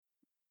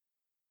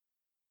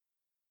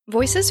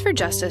Voices for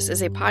Justice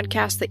is a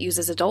podcast that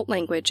uses adult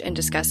language and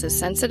discusses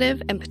sensitive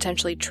and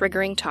potentially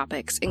triggering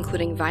topics,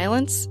 including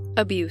violence,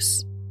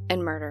 abuse,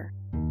 and murder.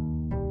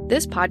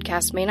 This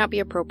podcast may not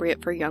be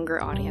appropriate for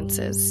younger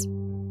audiences.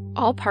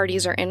 All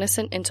parties are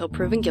innocent until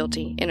proven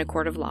guilty in a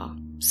court of law.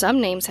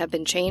 Some names have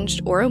been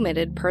changed or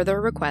omitted per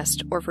their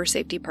request or for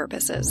safety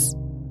purposes.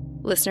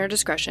 Listener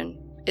discretion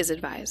is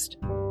advised.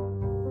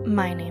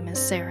 My name is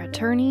Sarah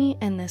Turney,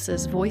 and this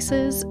is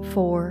Voices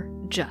for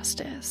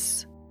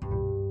Justice.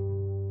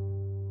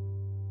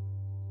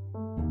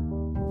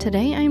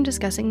 Today I am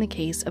discussing the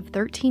case of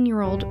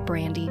 13-year-old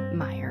Brandy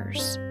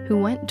Myers, who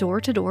went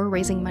door-to-door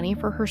raising money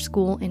for her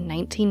school in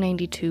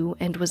 1992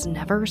 and was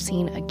never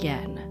seen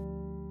again.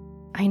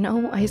 I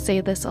know I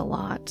say this a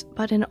lot,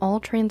 but in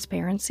all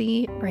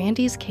transparency,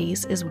 Brandy's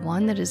case is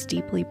one that is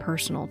deeply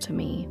personal to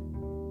me.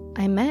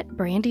 I met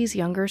Brandy's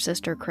younger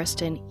sister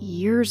Kristen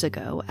years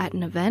ago at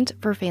an event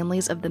for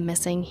families of the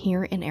missing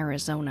here in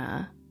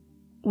Arizona.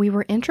 We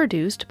were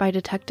introduced by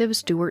Detective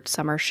Stuart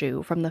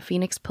Summershoe from the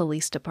Phoenix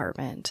Police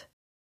Department.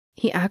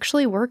 He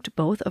actually worked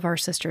both of our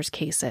sisters'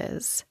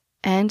 cases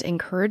and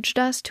encouraged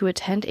us to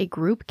attend a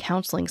group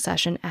counseling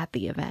session at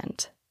the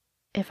event.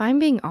 If I'm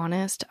being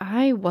honest,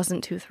 I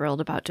wasn't too thrilled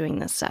about doing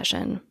this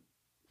session,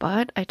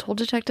 but I told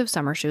Detective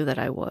Summershoe that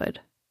I would.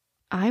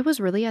 I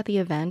was really at the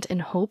event in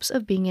hopes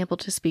of being able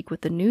to speak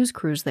with the news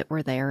crews that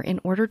were there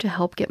in order to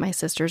help get my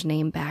sister's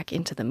name back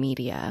into the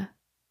media.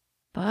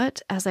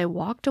 But as I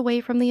walked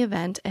away from the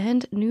event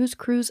and news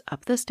crews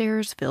up the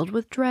stairs filled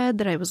with dread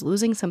that I was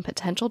losing some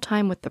potential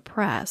time with the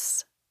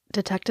press,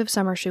 Detective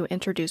Summershoe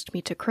introduced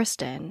me to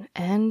Kristen,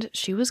 and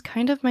she was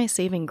kind of my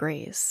saving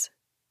grace.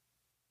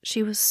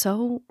 She was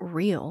so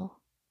real.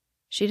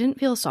 She didn't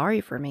feel sorry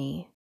for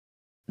me.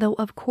 Though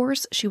of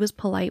course she was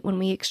polite when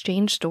we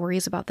exchanged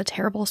stories about the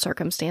terrible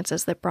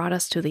circumstances that brought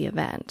us to the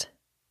event.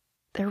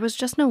 There was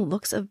just no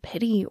looks of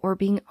pity or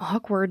being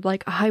awkward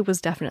like I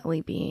was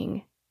definitely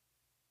being.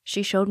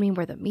 She showed me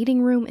where the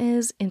meeting room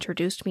is,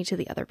 introduced me to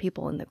the other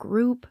people in the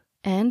group,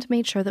 and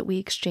made sure that we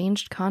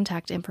exchanged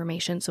contact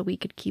information so we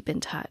could keep in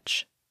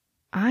touch.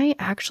 I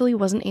actually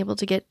wasn't able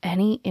to get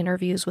any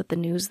interviews with the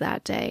news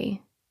that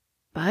day,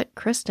 but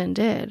Kristen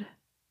did.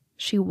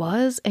 She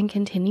was and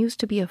continues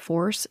to be a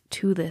force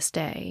to this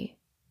day.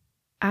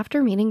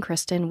 After meeting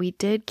Kristen, we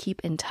did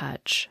keep in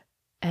touch,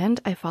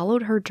 and I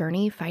followed her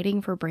journey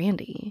fighting for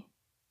Brandy.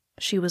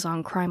 She was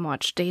on Crime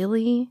Watch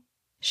Daily.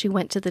 She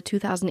went to the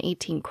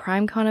 2018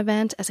 CrimeCon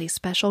event as a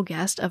special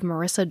guest of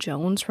Marissa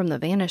Jones from the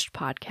Vanished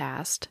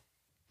podcast,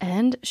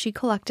 and she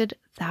collected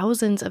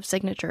thousands of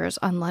signatures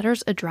on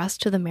letters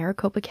addressed to the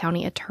Maricopa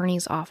County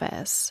Attorney's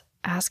Office,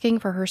 asking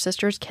for her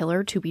sister's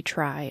killer to be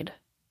tried.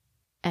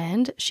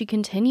 And she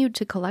continued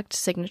to collect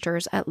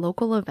signatures at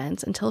local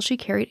events until she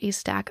carried a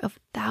stack of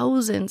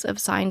thousands of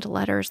signed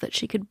letters that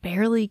she could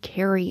barely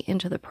carry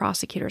into the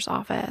prosecutor's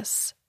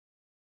office.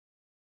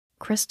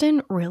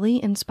 Kristen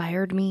really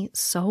inspired me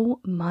so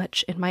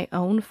much in my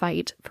own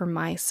fight for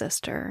my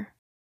sister.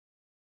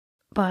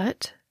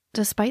 But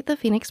despite the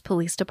Phoenix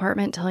Police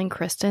Department telling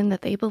Kristen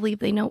that they believe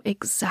they know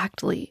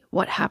exactly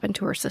what happened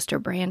to her sister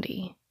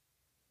Brandy,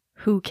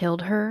 who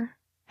killed her,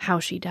 how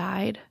she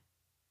died,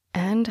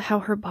 and how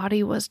her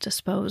body was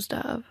disposed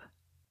of,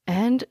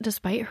 and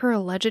despite her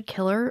alleged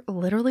killer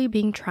literally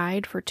being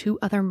tried for 2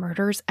 other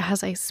murders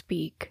as I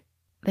speak,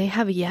 they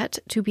have yet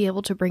to be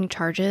able to bring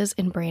charges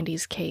in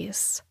Brandy's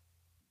case.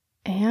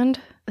 And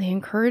they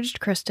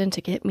encouraged Kristen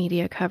to get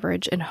media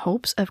coverage in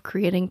hopes of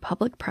creating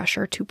public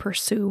pressure to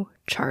pursue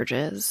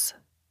charges.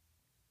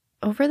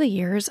 Over the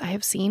years, I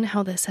have seen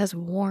how this has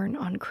worn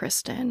on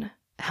Kristen,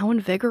 how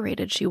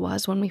invigorated she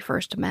was when we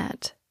first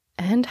met,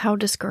 and how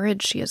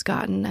discouraged she has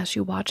gotten as she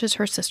watches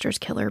her sister's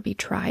killer be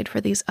tried for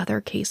these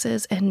other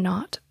cases and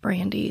not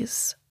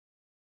Brandy's.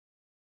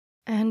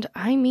 And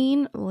I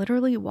mean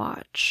literally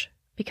watch,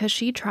 because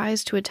she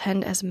tries to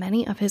attend as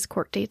many of his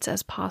court dates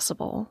as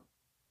possible.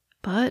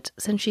 But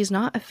since she's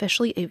not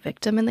officially a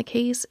victim in the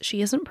case,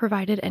 she isn't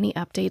provided any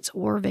updates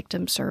or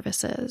victim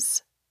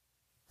services.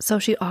 So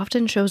she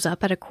often shows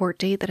up at a court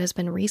date that has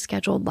been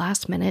rescheduled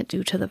last minute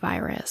due to the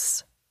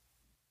virus.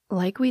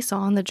 Like we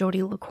saw in the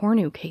Jodi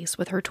LaCornu case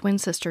with her twin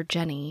sister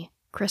Jenny,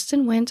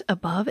 Kristen went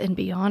above and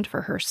beyond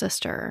for her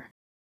sister.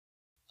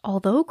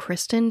 Although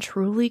Kristen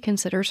truly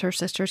considers her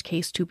sister's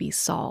case to be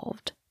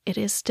solved, it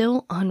is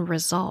still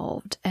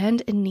unresolved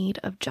and in need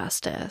of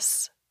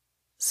justice.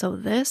 So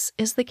this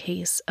is the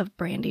case of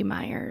Brandy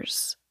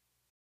Myers.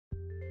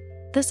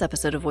 This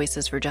episode of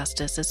Voices for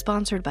Justice is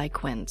sponsored by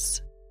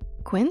Quince.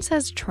 Quince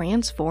has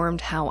transformed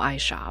how I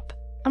shop.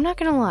 I'm not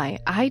gonna lie,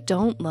 I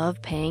don't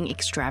love paying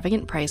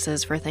extravagant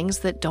prices for things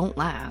that don't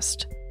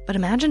last. But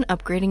imagine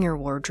upgrading your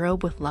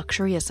wardrobe with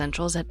luxury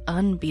essentials at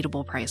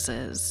unbeatable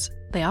prices.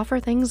 They offer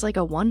things like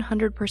a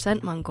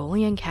 100%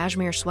 Mongolian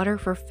cashmere sweater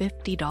for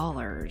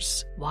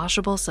 $50,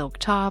 washable silk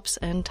tops,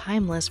 and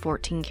timeless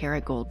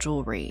 14-karat gold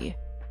jewelry.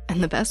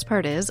 And the best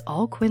part is,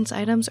 all Quince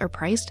items are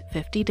priced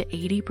 50 to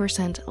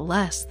 80%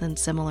 less than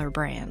similar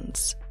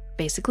brands.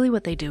 Basically,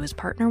 what they do is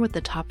partner with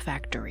the top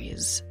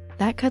factories.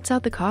 That cuts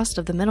out the cost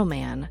of the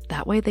middleman,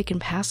 that way they can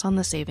pass on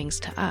the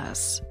savings to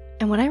us.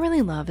 And what I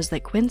really love is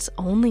that Quince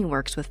only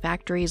works with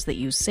factories that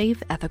use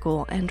safe,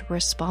 ethical, and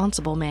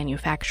responsible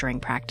manufacturing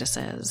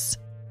practices.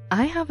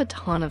 I have a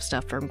ton of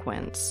stuff from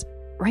Quince.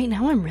 Right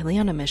now I'm really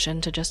on a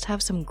mission to just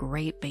have some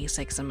great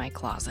basics in my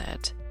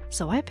closet.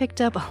 So I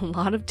picked up a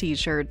lot of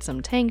t-shirts, some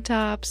tank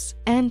tops,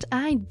 and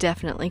I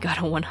definitely got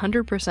a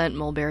 100%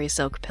 mulberry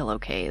silk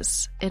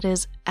pillowcase. It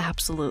is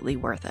absolutely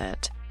worth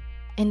it.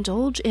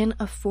 Indulge in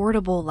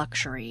affordable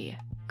luxury.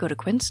 Go to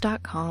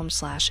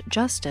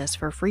quince.com/justice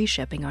for free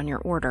shipping on your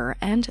order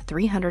and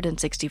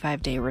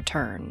 365-day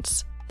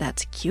returns.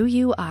 That's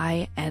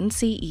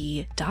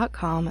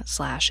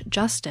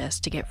QUINCE.com/justice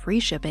to get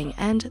free shipping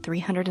and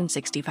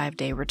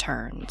 365-day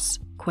returns.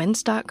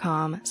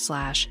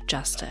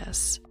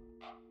 Quince.com/justice.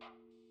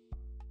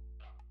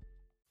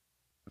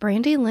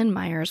 Brandy Lynn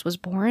Myers was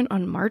born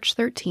on March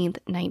 13,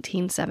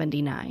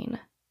 1979.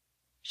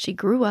 She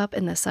grew up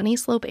in the Sunny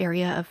Slope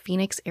area of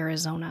Phoenix,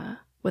 Arizona,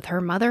 with her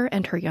mother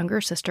and her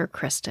younger sister,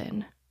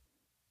 Kristen.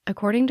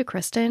 According to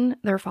Kristen,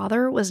 their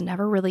father was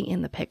never really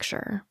in the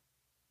picture.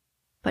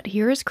 But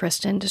here is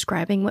Kristen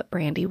describing what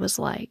Brandy was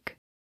like.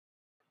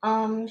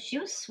 She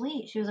was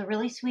sweet. She was a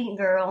really sweet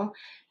girl.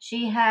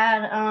 She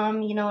had, a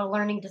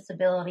learning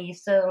disability.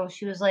 So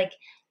she was like,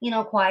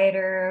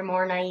 quieter,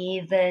 more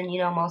naive than,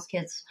 most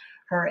kids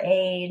her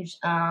age.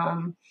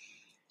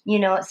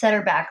 It set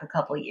her back a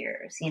couple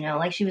years,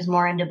 like she was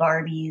more into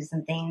Barbies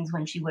and things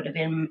when she would have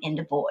been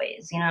into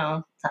boys,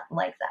 something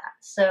like that.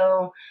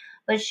 So,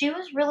 but she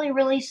was really,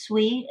 really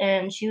sweet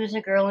and she was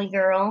a girly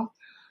girl.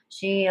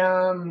 She,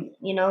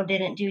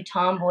 didn't do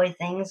tomboy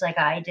things like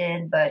I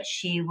did, but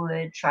she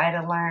would try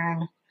to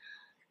learn,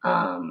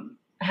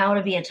 how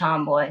to be a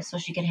tomboy so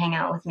she could hang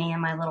out with me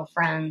and my little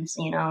friends,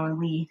 and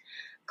we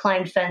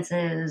climbed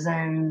fences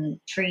and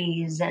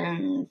trees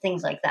and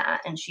things like that.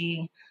 And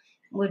she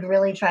would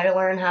really try to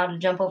learn how to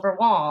jump over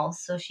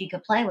walls so she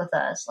could play with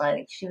us.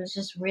 Like, she was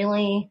just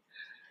really,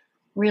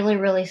 really,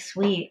 really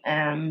sweet.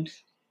 And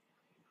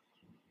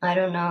I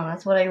don't know,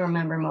 that's what I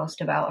remember most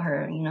about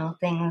her.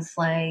 Things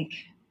like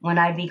when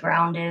I'd be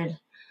grounded,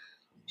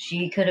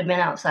 she could have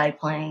been outside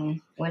playing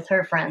with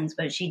her friends,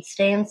 but she'd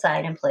stay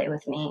inside and play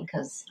with me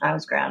because I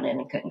was grounded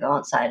and couldn't go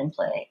outside and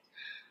play.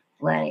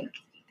 Like,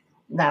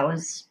 that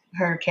was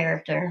her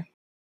character.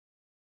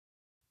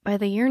 By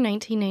the year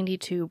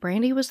 1992,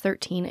 Brandy was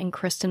 13 and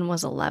Kristen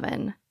was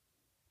 11.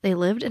 They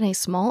lived in a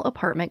small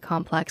apartment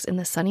complex in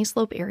the Sunny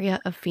Slope area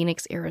of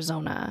Phoenix,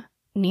 Arizona,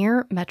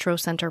 near Metro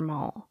Center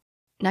Mall.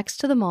 Next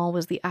to the mall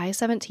was the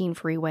I-17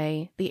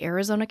 freeway, the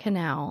Arizona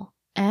Canal,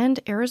 and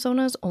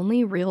Arizona's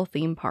only real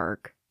theme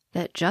park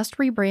that just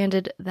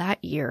rebranded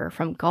that year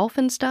from Golf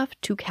and Stuff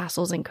to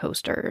Castles and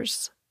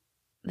Coasters.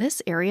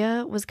 This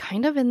area was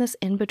kind of in this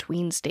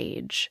in-between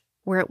stage,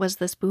 where it was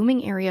this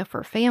booming area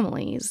for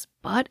families,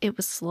 but it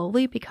was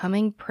slowly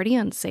becoming pretty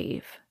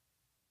unsafe.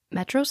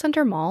 Metro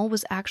Center Mall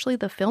was actually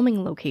the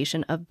filming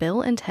location of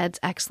Bill and Ted's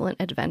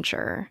Excellent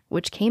Adventure,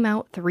 which came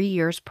out 3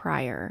 years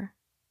prior.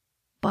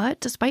 But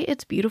despite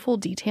its beautiful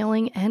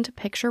detailing and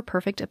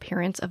picture-perfect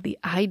appearance of the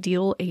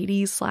ideal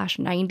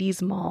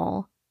 80s/90s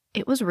mall,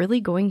 it was really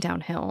going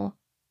downhill.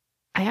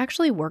 I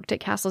actually worked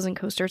at Castles and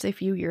Coasters a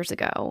few years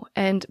ago,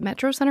 and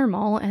Metro Center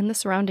Mall and the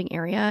surrounding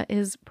area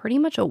is pretty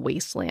much a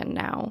wasteland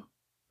now.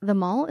 The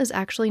mall is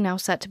actually now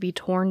set to be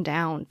torn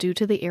down due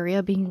to the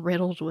area being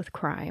riddled with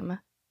crime.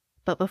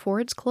 But before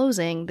its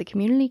closing, the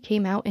community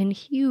came out in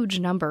huge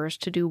numbers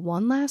to do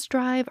one last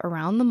drive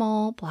around the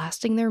mall,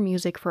 blasting their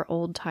music for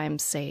old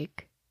times'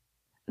 sake.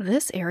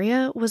 This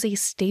area was a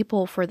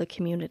staple for the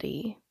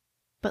community.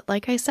 But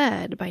like I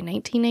said, by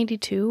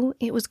 1992,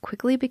 it was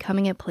quickly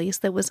becoming a place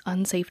that was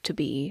unsafe to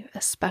be,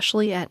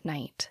 especially at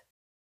night.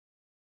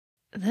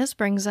 This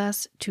brings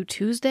us to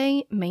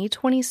Tuesday, May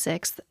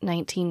 26th,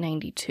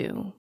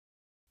 1992.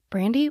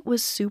 Brandy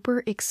was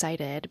super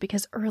excited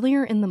because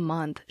earlier in the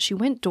month, she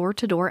went door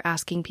to door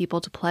asking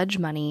people to pledge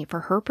money for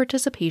her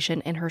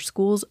participation in her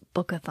school's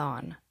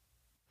bookathon.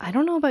 I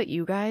don't know about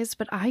you guys,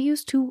 but I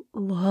used to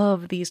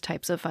love these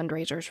types of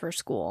fundraisers for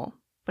school.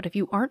 But if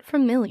you aren't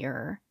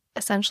familiar,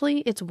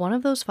 essentially it's one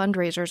of those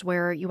fundraisers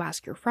where you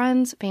ask your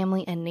friends,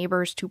 family, and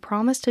neighbors to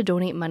promise to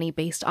donate money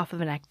based off of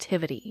an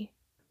activity,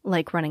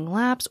 like running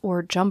laps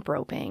or jump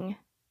roping.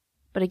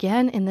 But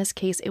again, in this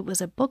case, it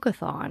was a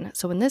bookathon,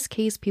 so in this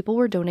case, people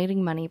were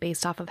donating money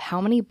based off of how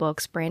many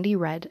books Brandy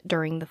read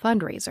during the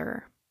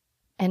fundraiser.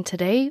 And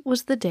today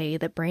was the day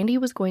that Brandy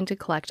was going to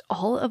collect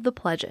all of the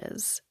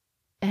pledges.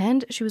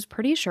 And she was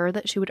pretty sure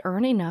that she would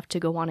earn enough to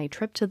go on a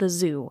trip to the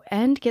zoo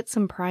and get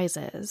some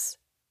prizes.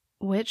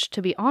 Which,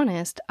 to be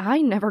honest,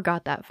 I never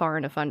got that far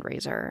in a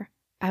fundraiser.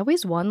 I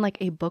always won like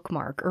a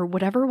bookmark or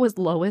whatever was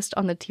lowest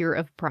on the tier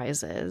of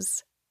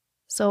prizes.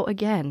 So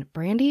again,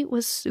 Brandy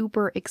was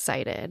super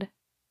excited.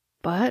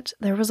 But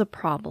there was a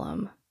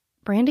problem.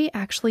 Brandy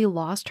actually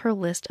lost her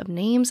list of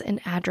names and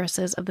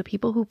addresses of the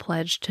people who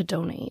pledged to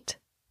donate.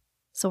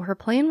 So her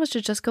plan was to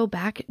just go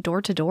back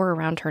door to door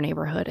around her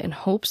neighborhood in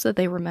hopes that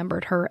they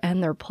remembered her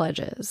and their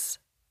pledges.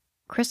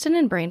 Kristen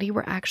and Brandy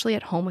were actually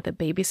at home with a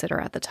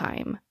babysitter at the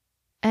time,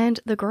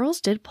 and the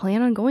girls did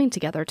plan on going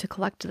together to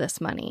collect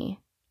this money.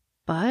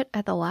 But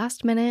at the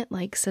last minute,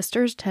 like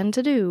sisters tend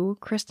to do,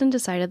 Kristen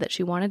decided that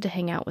she wanted to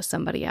hang out with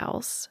somebody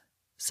else.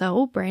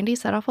 So Brandy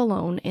set off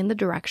alone in the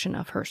direction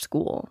of her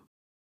school.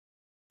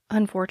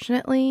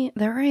 Unfortunately,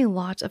 there are a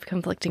lot of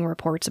conflicting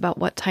reports about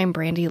what time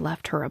Brandy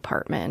left her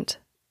apartment.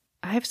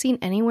 I've seen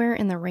anywhere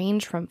in the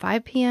range from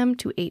 5 p.m.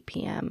 to 8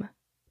 p.m.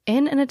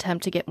 In an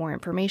attempt to get more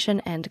information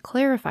and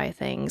clarify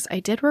things, I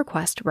did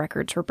request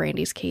records for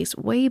Brandy's case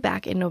way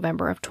back in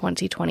November of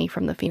 2020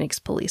 from the Phoenix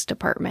Police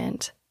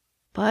Department.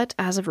 But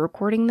as of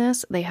recording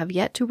this, they have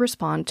yet to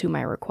respond to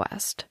my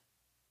request.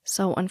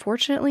 So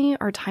unfortunately,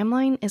 our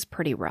timeline is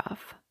pretty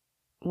rough.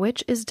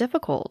 Which is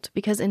difficult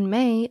because in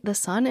May, the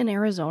sun in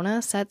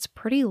Arizona sets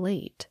pretty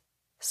late.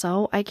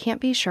 So I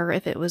can't be sure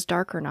if it was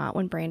dark or not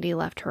when Brandy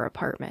left her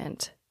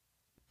apartment.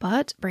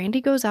 But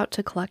Brandy goes out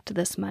to collect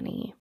this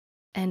money.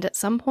 And at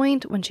some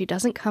point, when she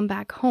doesn't come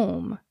back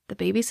home, the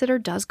babysitter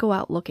does go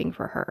out looking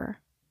for her.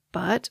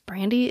 But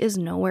Brandy is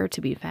nowhere to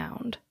be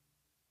found.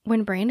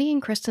 When Brandy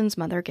and Kristen's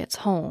mother gets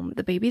home,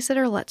 the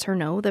babysitter lets her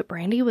know that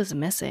Brandy was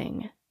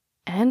missing.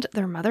 And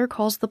their mother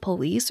calls the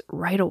police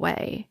right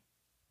away.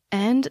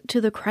 And to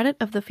the credit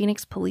of the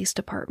Phoenix Police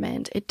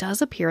Department, it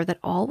does appear that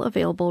all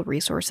available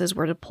resources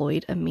were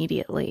deployed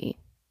immediately.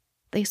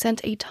 They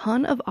sent a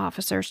ton of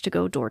officers to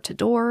go door to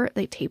door,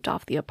 they taped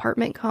off the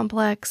apartment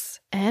complex,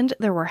 and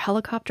there were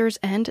helicopters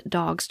and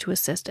dogs to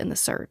assist in the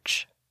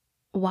search.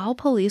 While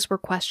police were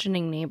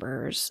questioning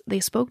neighbors, they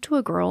spoke to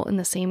a girl in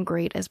the same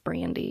grade as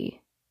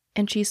Brandy,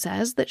 and she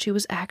says that she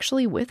was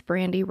actually with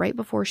Brandy right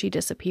before she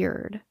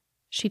disappeared.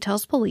 She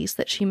tells police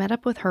that she met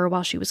up with her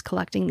while she was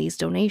collecting these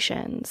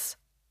donations,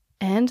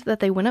 and that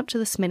they went up to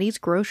the Smitty's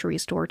grocery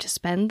store to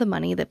spend the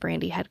money that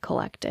Brandy had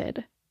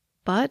collected.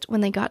 But when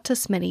they got to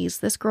Smitty's,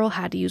 this girl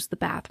had to use the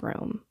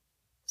bathroom.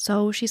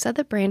 So she said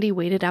that Brandy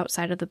waited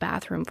outside of the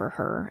bathroom for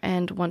her,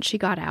 and once she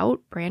got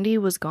out, Brandy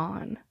was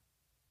gone.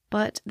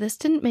 But this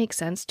didn't make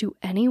sense to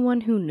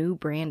anyone who knew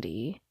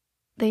Brandy.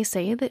 They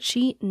say that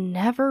she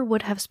never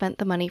would have spent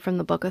the money from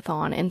the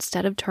bookathon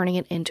instead of turning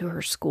it into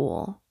her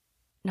school.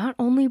 Not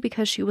only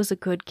because she was a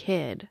good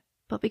kid,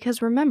 but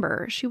because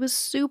remember, she was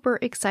super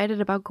excited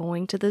about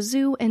going to the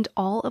zoo and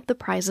all of the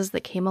prizes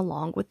that came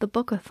along with the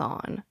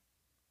bookathon.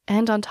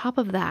 And on top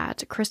of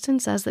that, Kristen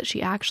says that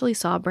she actually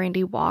saw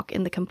Brandy walk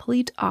in the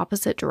complete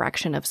opposite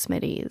direction of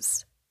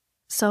Smitty's.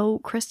 So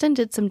Kristen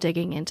did some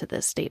digging into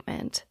this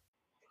statement.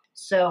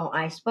 So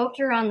I spoke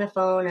to her on the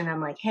phone and I'm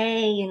like,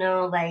 hey,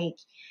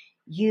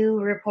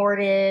 you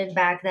reported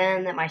back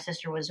then that my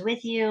sister was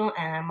with you.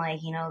 And I'm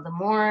like, the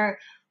more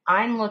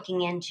I'm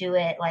looking into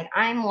it,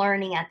 I'm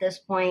learning at this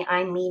point,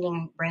 I'm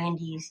meeting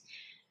Brandy's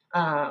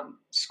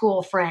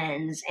school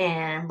friends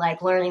and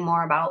learning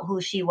more about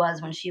who she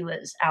was when she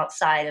was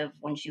outside of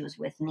when she was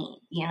with me.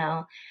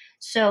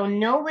 So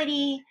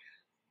nobody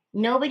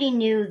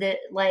knew that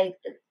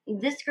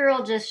this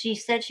girl she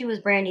said she was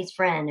Brandy's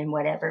friend and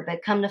whatever,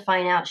 but come to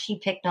find out she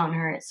picked on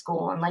her at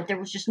school and there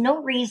was just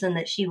no reason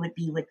that she would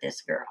be with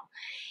this girl.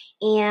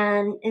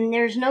 And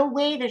there's no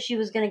way that she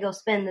was going to go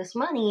spend this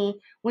money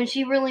when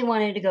she really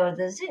wanted to go to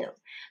the zoo.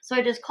 So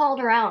I just called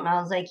her out and I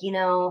was like,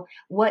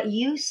 what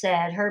you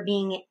said, her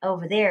being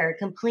over there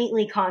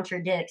completely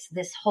contradicts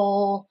this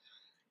whole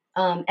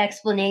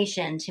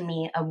explanation to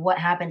me of what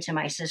happened to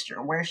my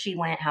sister, where she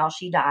went, how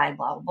she died,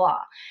 blah, blah, blah.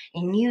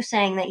 And you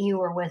saying that you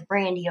were with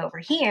Brandy over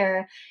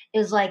here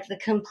is the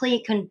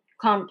complete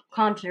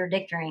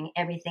contradicting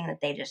everything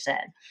that they just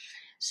said.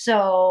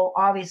 So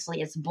obviously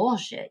it's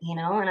bullshit,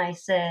 and I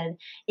said,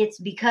 it's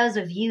because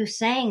of you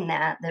saying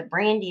that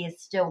Brandy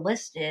is still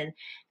listed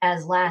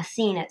as last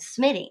seen at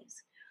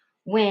Smitty's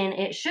when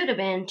it should have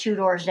been 2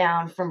 doors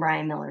down from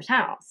Brian Miller's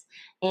house.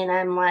 And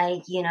I'm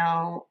like,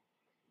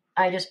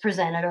 I just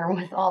presented her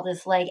with all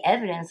this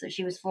evidence that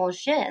she was full of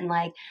shit. And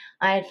I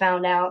had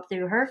found out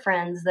through her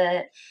friends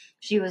that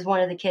she was one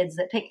of the kids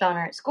that picked on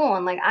her at school.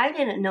 And I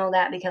didn't know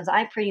that because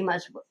I pretty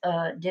much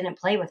didn't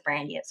play with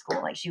Brandy at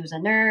school. She was a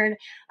nerd.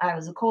 I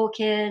was a cool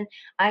kid.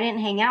 I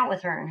didn't hang out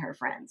with her and her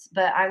friends,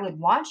 but I would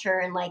watch her.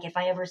 And if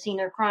I ever seen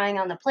her crying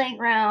on the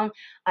playground,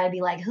 I'd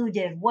be like, who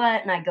did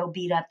what? And I'd go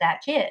beat up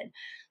that kid.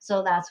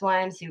 So that's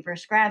why I'm super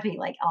scrappy.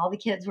 All the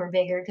kids were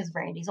bigger because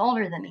Brandy's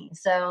older than me.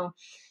 So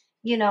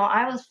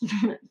I was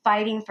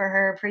fighting for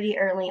her pretty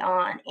early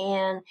on.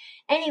 And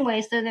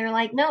anyway, so they're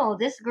like, no,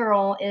 this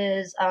girl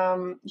is,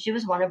 she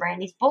was one of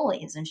Brandy's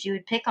bullies and she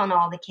would pick on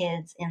all the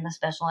kids in the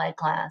special ed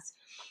class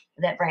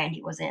that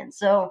Brandy was in.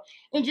 So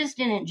it just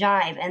didn't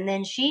jive. And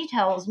then she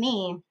tells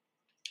me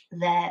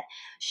that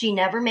she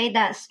never made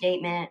that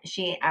statement.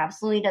 She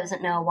absolutely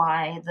doesn't know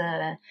why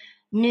the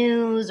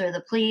news or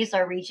the police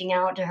are reaching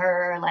out to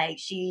her.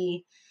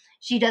 She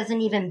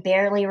doesn't even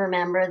barely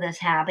remember this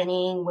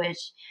happening,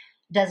 which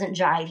doesn't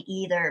jive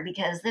either,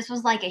 because this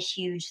was like a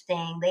huge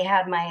thing. They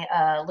had my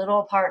little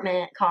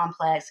apartment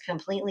complex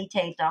completely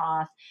taped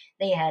off.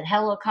 They had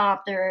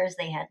helicopters,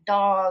 they had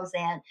dogs, they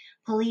had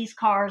police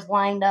cars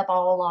lined up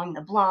all along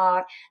the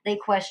block. They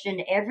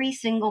questioned every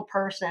single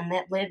person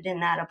that lived in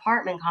that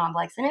apartment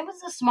complex. And it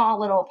was a small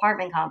little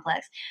apartment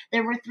complex.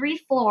 There were 3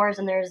 floors,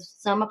 and there's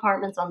some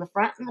apartments on the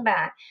front and the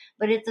back,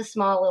 but it's a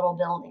small little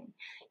building.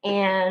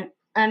 And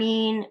I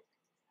mean,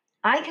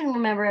 I can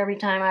remember every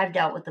time I've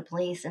dealt with the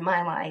police in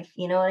my life,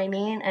 you know what I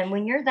mean? And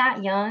when you're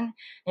that young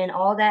and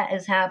all that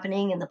is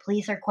happening and the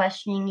police are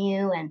questioning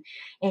you, and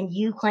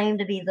you claim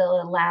to be the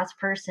last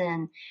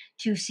person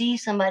to see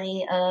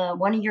somebody,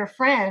 one of your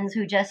friends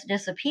who just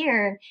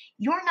disappeared,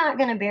 you're not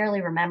going to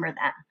barely remember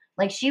that.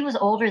 Like, she was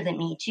older than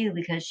me too,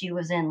 because she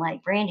was in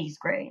like Brandy's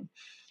grade.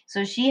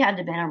 So she had to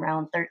have been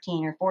around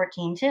 13 or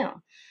 14 too.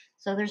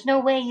 So there's no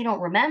way you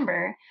don't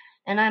remember.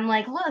 And I'm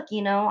like, look,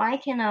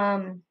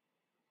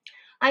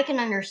 I can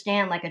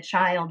understand like a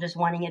child just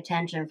wanting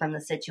attention from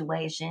the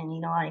situation, you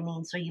know what I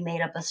mean? So you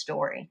made up a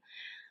story.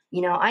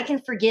 I can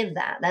forgive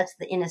that. That's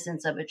the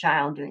innocence of a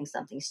child doing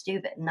something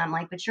stupid. And I'm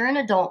like, but you're an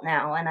adult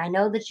now, and I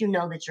know that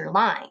you're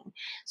lying.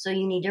 So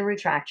you need to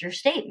retract your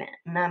statement.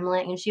 And I'm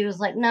like, and she was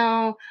like,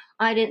 no,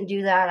 I didn't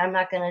do that. I'm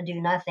not going to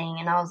do nothing.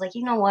 And I was like,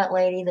 you know what,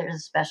 lady, there's a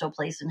special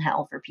place in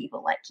hell for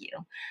people like you.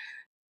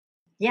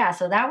 Yeah,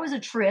 so that was a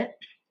trip.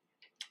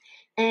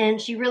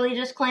 And she really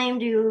just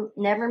claimed to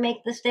never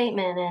make the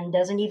statement and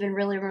doesn't even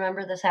really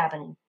remember this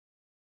happening.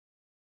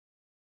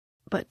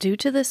 But due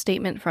to the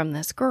statement from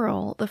this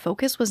girl, the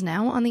focus was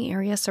now on the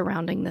area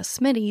surrounding the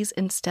Smitties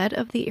instead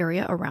of the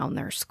area around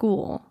their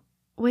school,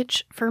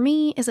 which for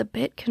me is a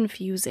bit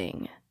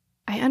confusing.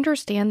 I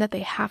understand that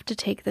they have to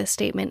take this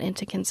statement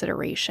into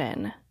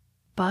consideration,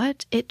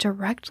 but it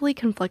directly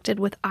conflicted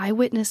with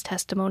eyewitness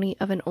testimony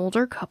of an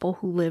older couple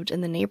who lived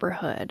in the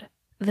neighborhood.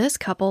 This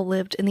couple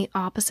lived in the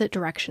opposite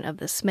direction of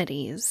the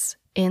Smitties,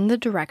 in the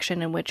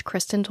direction in which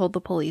Kristen told the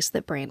police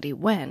that Brandy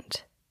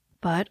went.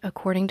 But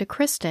according to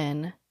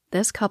Kristen,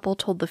 this couple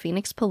told the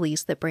Phoenix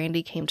police that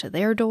Brandy came to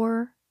their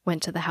door,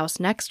 went to the house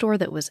next door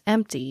that was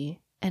empty,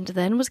 and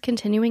then was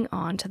continuing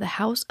on to the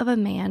house of a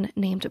man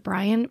named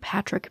Brian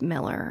Patrick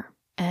Miller.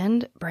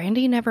 And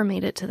Brandy never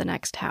made it to the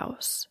next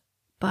house.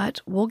 But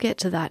we'll get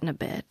to that in a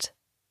bit.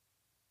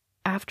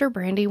 After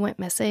Brandy went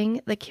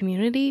missing, the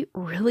community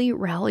really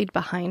rallied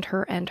behind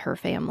her and her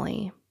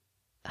family.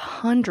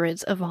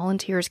 Hundreds of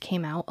volunteers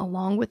came out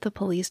along with the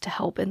police to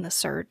help in the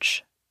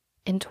search.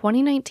 In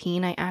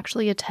 2019, I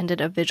actually attended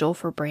a vigil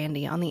for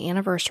Brandy on the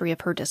anniversary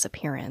of her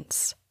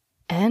disappearance.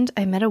 And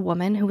I met a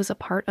woman who was a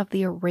part of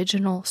the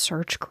original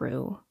search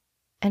crew.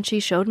 And she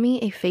showed me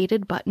a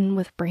faded button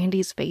with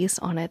Brandy's face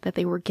on it that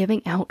they were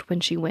giving out when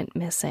she went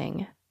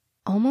missing.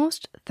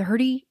 Almost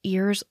 30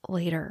 years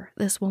later,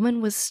 this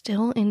woman was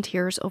still in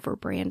tears over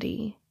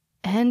Brandy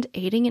and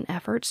aiding in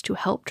efforts to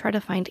help try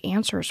to find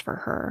answers for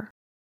her.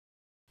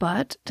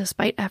 But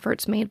despite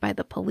efforts made by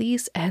the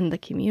police and the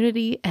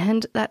community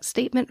and that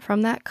statement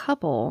from that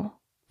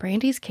couple,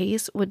 Brandy's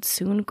case would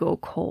soon go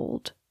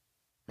cold.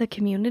 The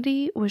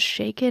community was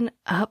shaken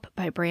up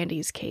by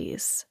Brandy's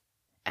case.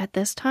 At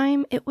this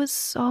time, it was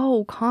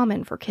so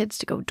common for kids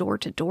to go door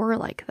to door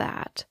like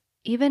that.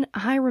 Even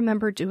I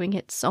remember doing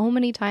it so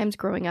many times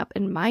growing up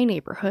in my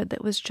neighborhood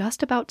that was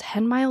just about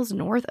 10 miles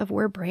north of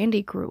where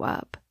Brandy grew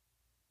up.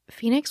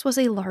 Phoenix was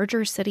a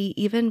larger city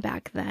even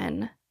back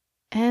then,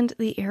 and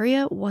the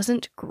area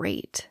wasn't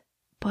great.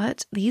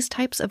 But these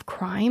types of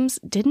crimes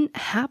didn't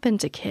happen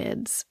to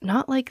kids,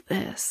 not like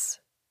this.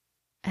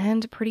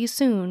 And pretty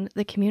soon,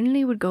 the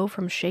community would go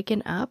from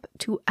shaken up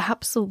to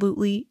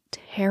absolutely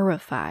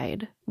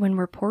terrified when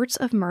reports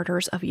of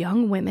murders of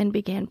young women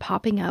began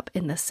popping up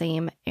in the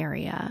same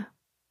area.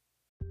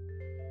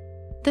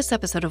 This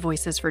episode of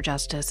Voices for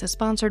Justice is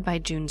sponsored by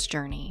June's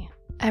Journey.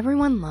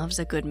 Everyone loves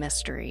a good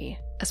mystery,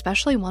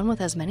 especially one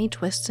with as many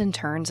twists and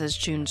turns as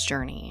June's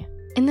Journey.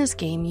 In this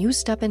game, you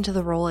step into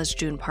the role as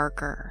June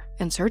Parker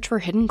and search for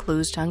hidden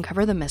clues to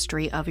uncover the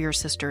mystery of your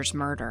sister's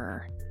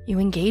murder. You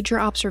engage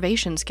your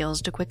observation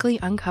skills to quickly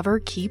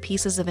uncover key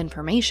pieces of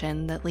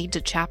information that lead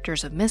to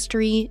chapters of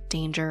mystery,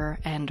 danger,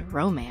 and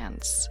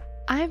romance.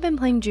 I've been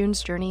playing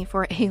June's Journey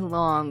for a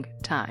long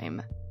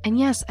time. And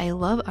yes, I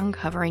love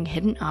uncovering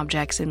hidden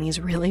objects in these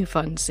really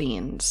fun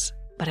scenes.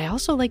 But I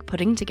also like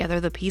putting together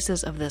the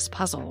pieces of this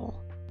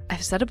puzzle.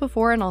 I've said it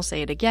before and I'll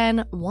say it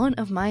again, one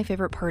of my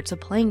favorite parts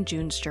of playing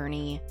June's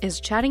Journey is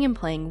chatting and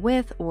playing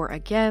with or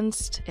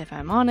against. If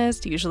I'm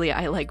honest, usually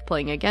I like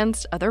playing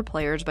against other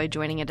players by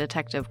joining a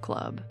detective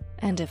club.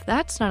 And if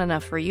that's not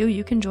enough for you,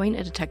 you can join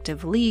a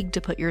detective league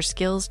to put your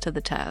skills to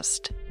the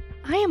test.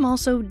 I am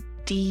also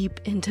deep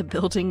into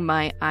building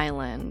my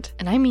island.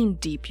 And I mean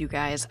deep, you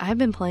guys. I've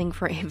been playing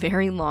for a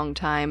very long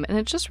time, and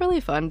it's just really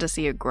fun to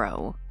see it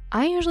grow.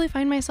 I usually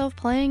find myself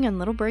playing on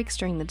little breaks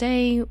during the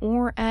day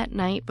or at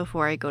night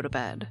before I go to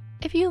bed.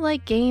 If you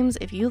like games,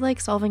 if you like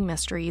solving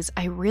mysteries,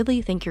 I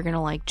really think you're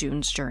gonna like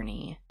June's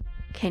Journey.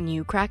 Can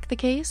you crack the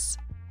case?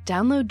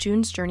 Download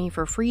June's Journey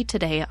for free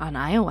today on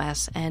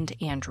iOS and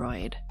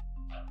Android.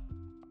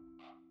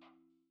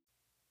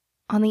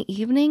 On the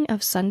evening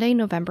of Sunday,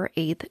 November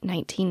 8th,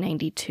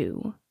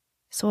 1992,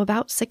 so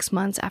about 6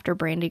 months after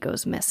Brandy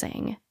goes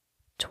missing,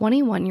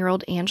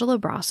 21-year-old Angela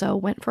Brasso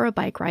went for a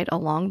bike ride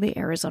along the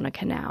Arizona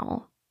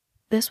Canal.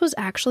 This was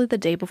actually the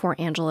day before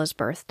Angela's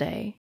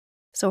birthday,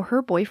 so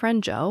her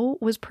boyfriend Joe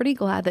was pretty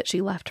glad that she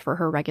left for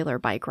her regular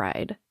bike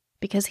ride,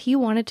 because he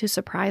wanted to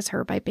surprise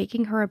her by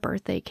baking her a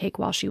birthday cake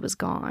while she was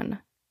gone.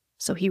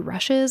 So he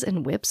rushes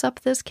and whips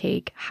up this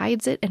cake,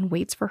 hides it, and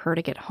waits for her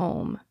to get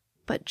home.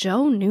 But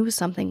Joe knew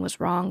something was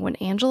wrong when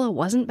Angela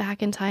wasn't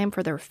back in time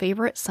for their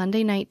favorite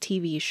Sunday night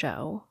TV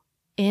show,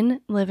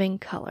 In Living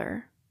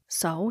Color.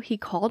 So he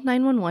called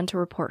 911 to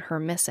report her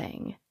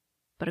missing.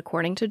 But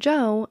according to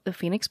Joe, the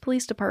Phoenix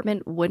Police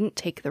Department wouldn't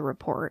take the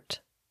report.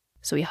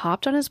 So he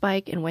hopped on his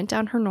bike and went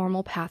down her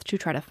normal path to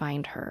try to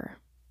find her.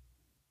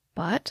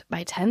 But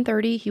by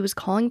 10:30, he was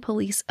calling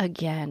police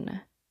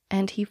again,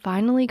 and he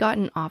finally got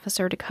an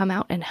officer to come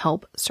out and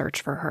help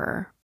search for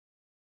her.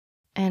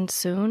 And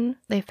soon,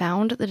 they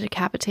found the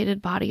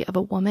decapitated body of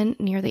a woman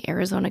near the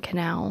Arizona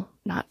Canal,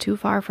 not too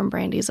far from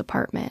Brandy's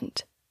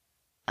apartment.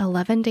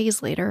 11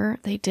 days later,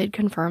 they did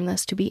confirm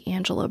this to be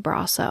Angela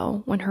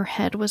Brasso when her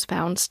head was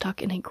found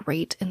stuck in a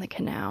grate in the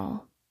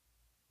canal.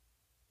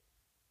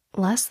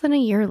 Less than a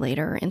year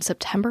later, in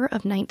September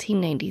of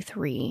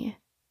 1993,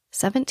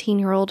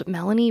 17-year-old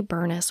Melanie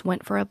Burness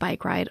went for a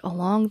bike ride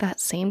along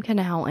that same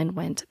canal and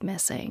went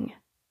missing.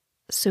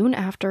 Soon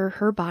after,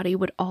 her body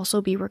would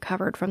also be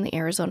recovered from the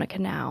Arizona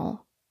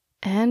Canal,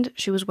 and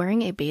she was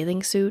wearing a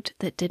bathing suit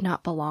that did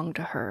not belong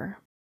to her.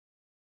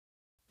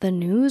 The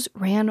news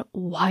ran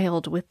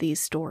wild with these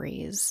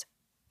stories,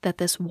 that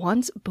this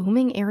once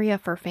booming area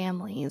for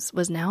families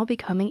was now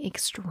becoming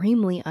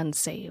extremely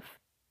unsafe.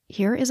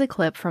 Here is a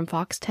clip from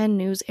Fox 10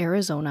 News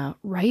Arizona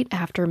right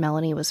after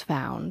Melanie was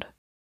found.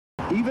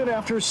 Even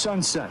after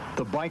sunset,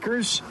 the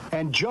bikers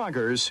and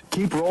joggers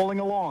keep rolling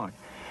along.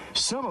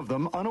 Some of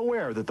them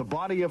unaware that the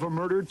body of a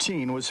murdered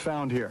teen was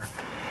found here.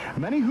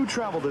 Many who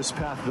travel this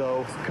path,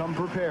 though, come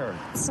prepared.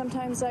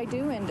 Sometimes I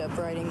do end up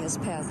riding this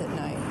path at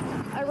night.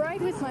 I ride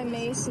with my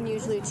mace and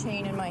usually a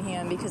chain in my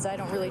hand because I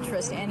don't really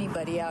trust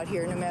anybody out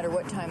here, no matter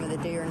what time of the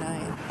day or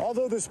night.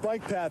 Although this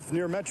bike path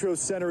near Metro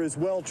Center is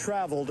well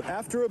traveled,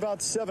 after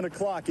about 7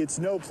 o'clock, it's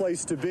no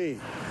place to be.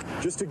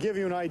 Just to give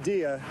you an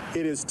idea,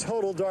 it is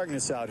total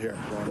darkness out here.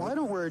 Well, I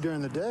don't wear it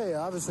during the day.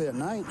 Obviously, at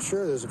night,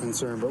 sure, there's a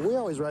concern, but we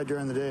always ride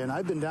during the day, and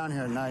I've been down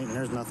here at night, and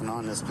there's nothing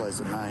on this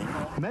place at night.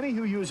 Many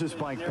who use this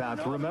bike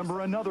path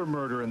remember another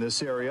murder in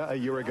this area a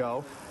year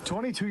ago.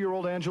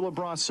 22-year-old Angela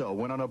Brasso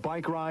went on a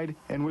bike ride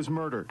and was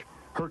murdered.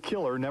 Her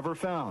killer never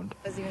found.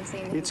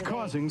 It's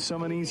causing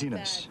some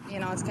uneasiness.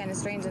 It's kind of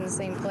strange in the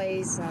same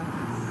place.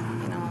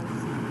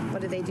 What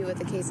did they do with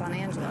the case on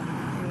Angela?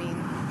 I mean,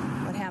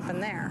 what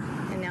happened there?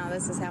 And now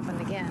this has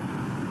happened again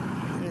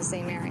in the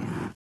same area.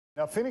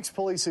 Now, Phoenix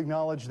police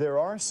acknowledge there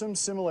are some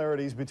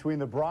similarities between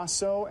the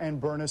Brasso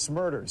and Burness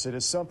murders. It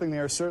is something they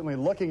are certainly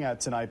looking at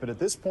tonight, but at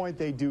this point,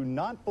 they do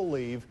not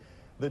believe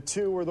the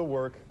two were the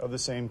work of the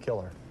same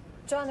killer.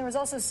 John, there was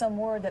also some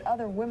word that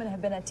other women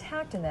have been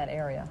attacked in that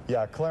area.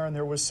 Yeah, Claren,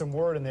 there was some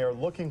word, and they are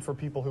looking for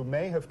people who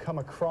may have come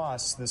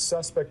across the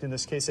suspect in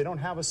this case. They don't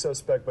have a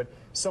suspect, but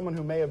someone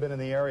who may have been in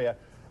the area.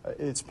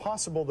 It's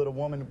possible that a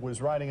woman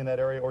was riding in that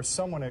area or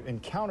someone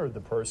encountered the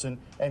person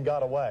and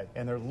got away,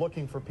 and they're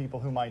looking for people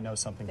who might know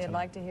something They'd tonight.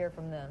 like to hear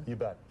from them. You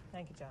bet.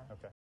 Thank you, John.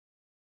 Okay.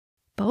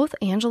 Both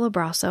Angela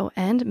Brasso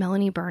and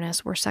Melanie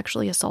Burness were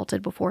sexually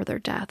assaulted before their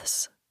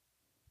deaths.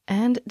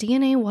 And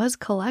DNA was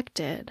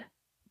collected.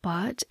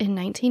 But in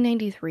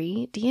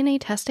 1993, DNA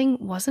testing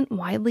wasn't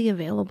widely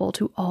available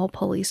to all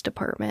police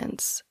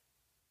departments.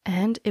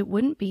 And it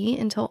wouldn't be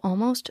until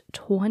almost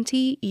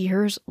 20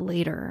 years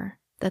later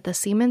that the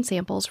semen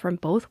samples from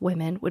both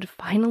women would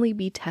finally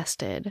be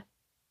tested,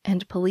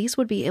 and police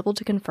would be able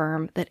to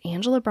confirm that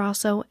Angela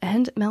Brasso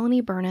and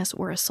Melanie Burness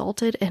were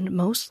assaulted and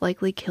most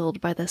likely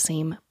killed by the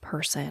same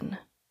person.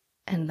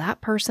 And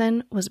that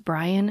person was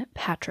Brian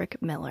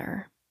Patrick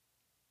Miller.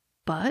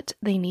 But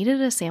they needed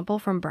a sample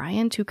from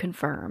Brian to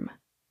confirm.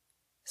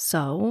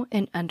 So,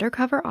 an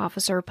undercover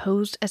officer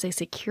posed as a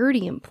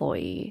security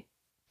employee,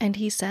 and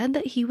he said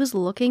that he was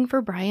looking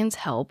for Brian's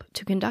help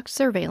to conduct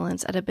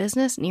surveillance at a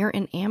business near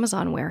an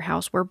Amazon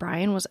warehouse where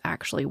Brian was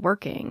actually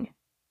working.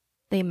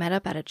 They met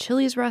up at a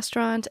Chili's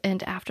restaurant,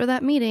 and after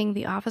that meeting,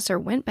 the officer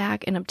went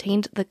back and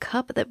obtained the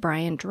cup that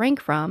Brian drank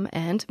from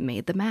and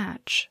made the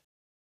match.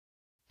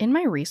 In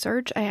my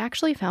research, I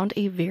actually found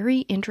a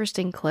very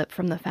interesting clip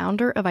from the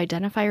founder of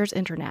Identifiers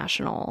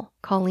International,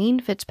 Colleen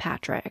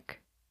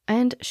Fitzpatrick,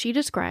 and she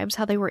describes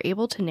how they were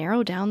able to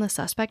narrow down the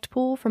suspect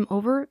pool from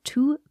over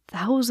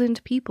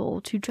 2,000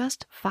 people to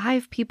just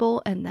 5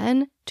 people and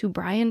then to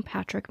Brian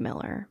Patrick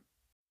Miller.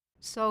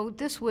 So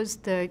this was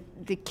the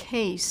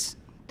case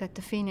that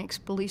the Phoenix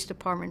Police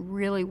Department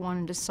really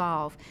wanted to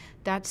solve.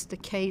 That's the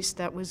case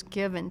that was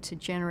given to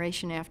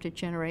generation after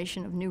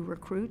generation of new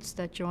recruits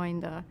that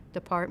joined the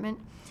department.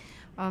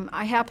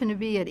 I happened to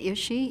be at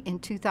ISHE in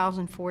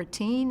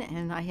 2014,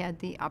 and I had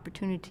the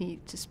opportunity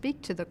to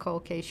speak to the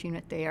cold case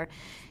unit there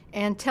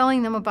and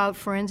telling them about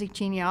forensic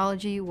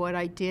genealogy, what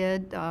I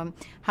did,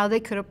 how they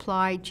could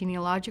apply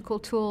genealogical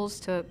tools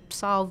to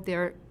solve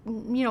their,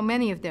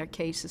 many of their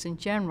cases in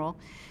general.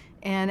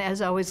 And as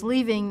I was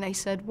leaving, they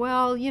said,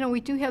 well, we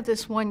do have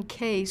this one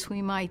case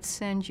we might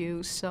send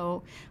you.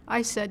 So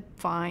I said,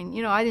 fine.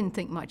 I didn't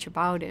think much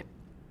about it.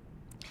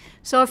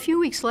 So a few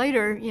weeks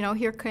later,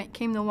 here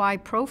came the Y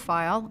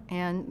profile,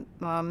 and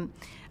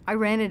I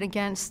ran it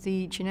against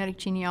the genetic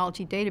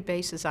genealogy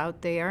databases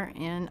out there,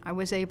 and I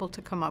was able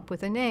to come up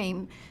with a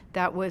name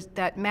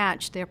that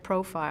matched their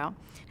profile.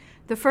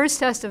 The first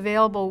test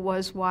available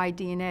was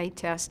Y-DNA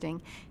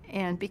testing,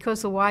 and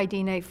because the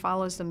Y-DNA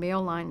follows the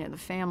male line of the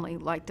family,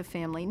 like the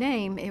family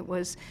name, it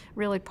was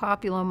really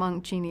popular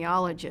among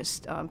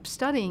genealogists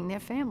studying their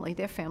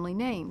family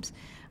names.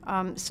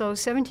 So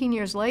 17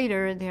 years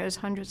later, there's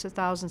hundreds of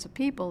thousands of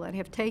people that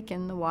have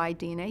taken the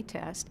Y-DNA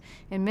test,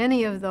 and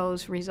many of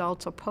those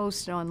results are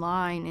posted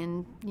online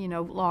in,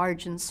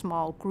 large and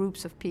small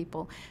groups of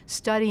people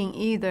studying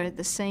either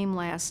the same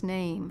last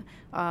name,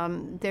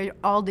 they're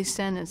all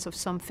descendants of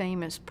some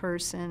famous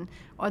person,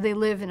 or they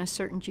live in a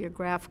certain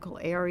geographical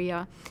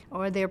area,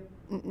 or they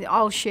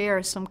all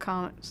share some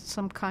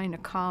kind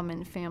of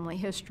common family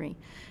history.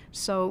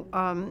 So,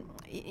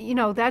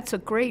 that's a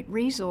great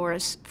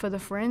resource for the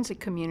forensic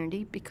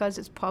community because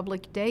it's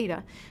public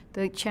data.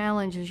 The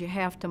challenge is you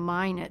have to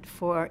mine it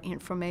for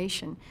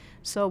information.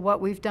 So what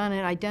we've done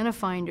at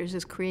Identifinders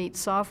is create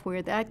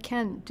software that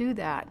can do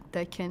that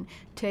can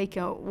take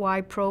a Y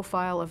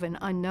profile of an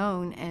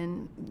unknown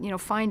and,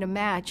 find a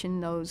match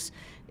in those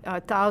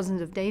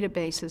thousands of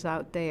databases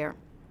out there.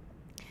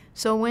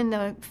 So when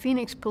the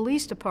Phoenix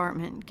Police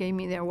Department gave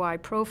me their Y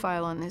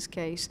profile on this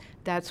case,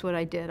 that's what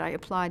I did. I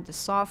applied the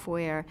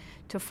software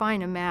to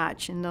find a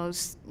match in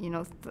those,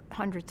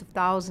 hundreds of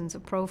thousands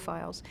of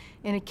profiles,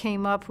 and it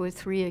came up with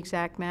 3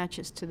 exact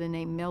matches to the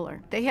name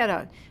Miller. They had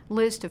a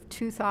list of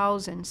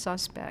 2,000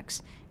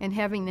 suspects, and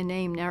having the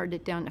name narrowed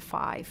it down to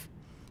 5.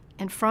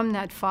 And from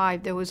that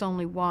 5, there was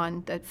only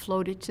one that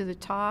floated to the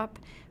top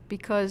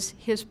because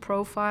his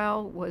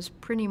profile was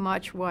pretty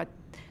much what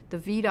the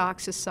VDOC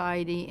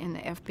Society and the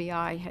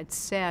FBI had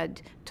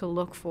said to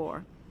look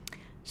for.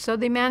 So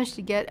they managed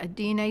to get a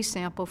DNA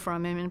sample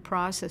from him and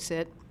process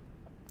it.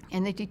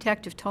 And the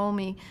detective told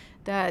me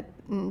that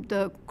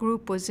the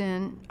group was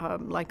in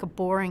like a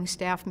boring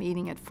staff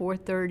meeting at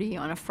 4:30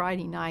 on a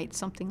Friday night,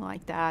 something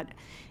like that.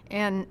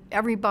 And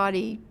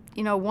everybody,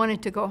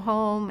 wanted to go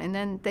home, and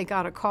then they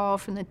got a call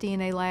from the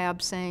DNA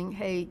lab saying,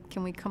 hey,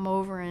 can we come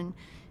over and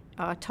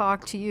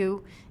talk to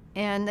you?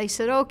 And they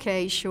said,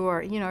 okay,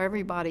 sure.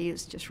 Everybody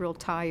is just real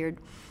tired,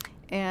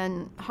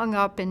 and hung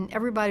up, and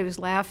everybody was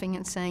laughing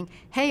and saying,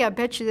 hey, I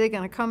bet you they're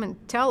going to come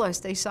and tell us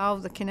they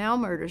solved the Canal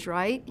murders,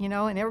 right?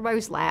 And everybody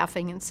was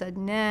laughing and said,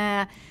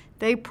 nah,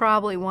 they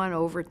probably want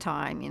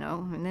overtime,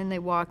 And then they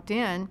walked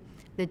in,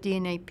 the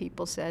DNA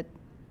people said,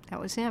 that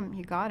was him,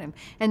 you got him.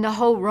 And the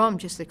whole room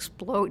just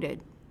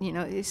exploded.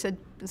 They said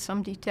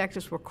some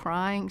detectives were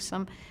crying,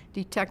 some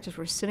detectives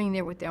were sitting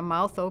there with their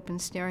mouth open,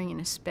 staring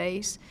into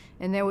space,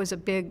 and there was a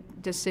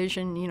big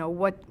decision,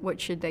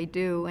 what should they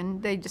do?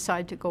 And they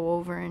decided to go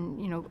over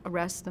and,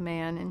 arrest the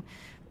man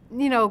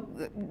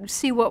and,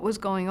 see what was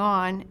going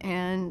on,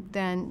 and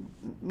then,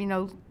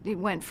 it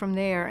went from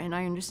there, and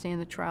I understand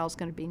the trial's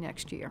going to be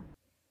next year.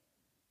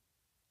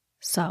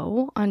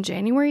 So, on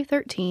January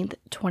 13th,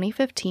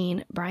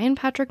 2015, Brian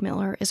Patrick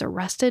Miller is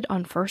arrested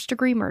on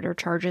first-degree murder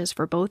charges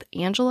for both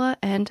Angela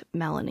and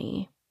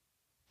Melanie.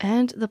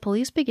 And the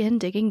police begin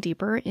digging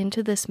deeper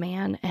into this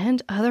man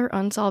and other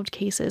unsolved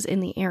cases in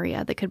the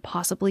area that could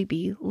possibly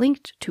be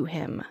linked to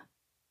him.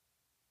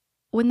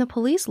 When the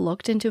police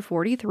looked into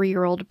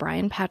 43-year-old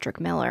Brian Patrick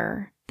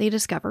Miller, they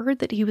discovered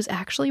that he was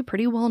actually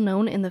pretty well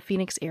known in the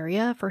Phoenix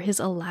area for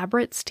his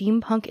elaborate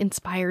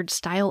steampunk-inspired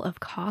style of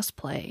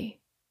cosplay,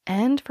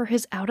 and for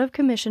his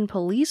out-of-commission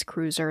police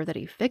cruiser that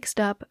he fixed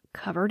up,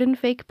 covered in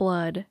fake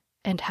blood,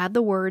 and had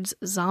the words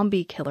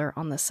 "zombie killer"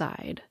 on the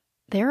side.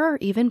 There are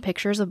even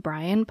pictures of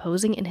Brian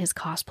posing in his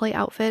cosplay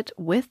outfit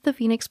with the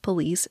Phoenix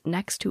police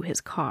next to his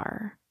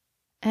car.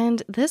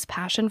 And this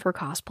passion for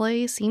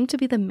cosplay seemed to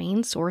be the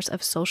main source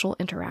of social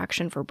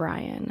interaction for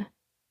Brian.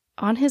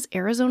 On his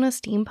Arizona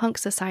Steampunk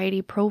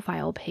Society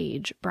profile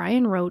page,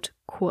 Brian wrote,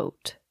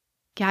 quote,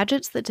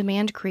 "Gadgets that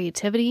demand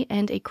creativity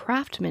and a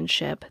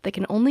craftsmanship that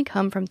can only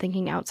come from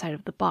thinking outside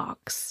of the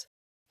box.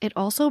 It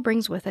also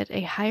brings with it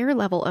a higher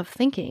level of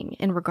thinking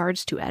in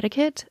regards to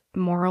etiquette,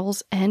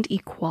 morals, and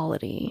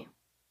equality."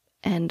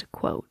 End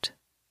quote.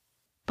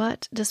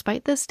 But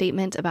despite this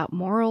statement about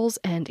morals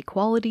and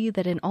equality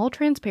that in all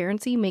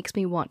transparency makes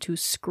me want to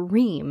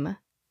scream,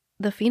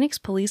 the Phoenix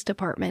Police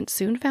Department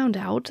soon found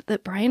out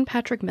that Brian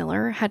Patrick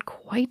Miller had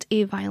quite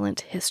a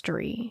violent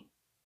history.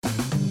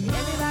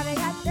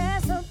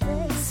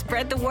 Spread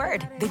spread the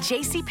word. The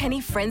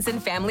JCPenney Friends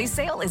and Family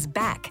Sale is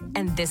back.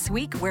 And this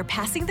week, we're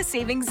passing the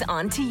savings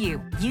on to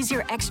you. Use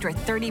your extra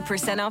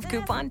 30% off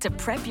coupon to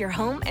prep your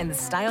home and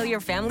style your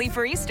family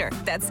for Easter.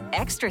 That's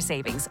extra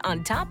savings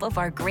on top of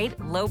our great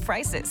low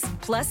prices.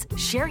 Plus,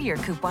 share your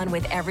coupon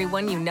with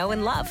everyone you know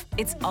and love.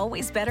 It's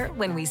always better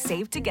when we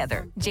save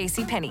together.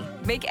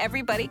 JCPenney. Make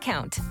everybody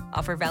count.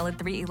 Offer valid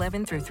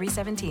 3/11 through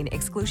 3/17.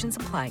 Exclusions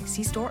apply.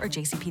 See store or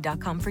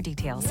jcp.com for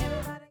details.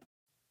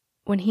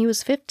 When he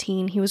was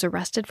 15, he was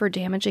arrested for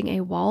damaging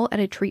a wall at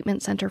a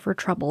treatment center for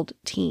troubled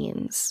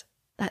teens.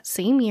 That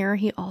same year,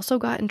 he also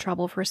got in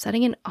trouble for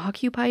setting an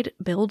occupied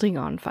building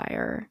on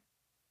fire.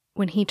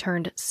 When he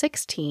turned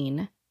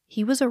 16,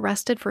 he was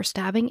arrested for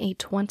stabbing a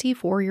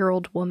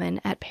 24-year-old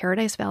woman at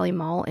Paradise Valley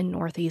Mall in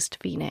Northeast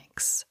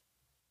Phoenix.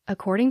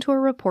 According to a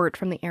report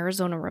from the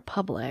Arizona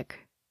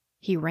Republic,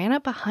 he ran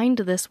up behind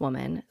this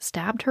woman,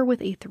 stabbed her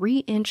with a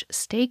 3-inch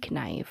steak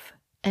knife,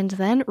 and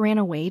then ran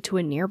away to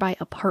a nearby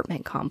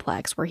apartment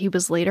complex where he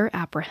was later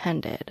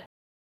apprehended.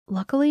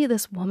 Luckily,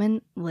 this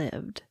woman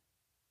lived.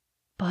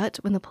 But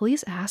when the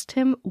police asked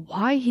him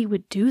why he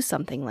would do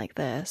something like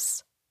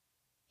this,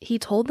 he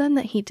told them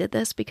that he did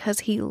this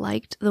because he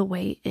liked the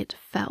way it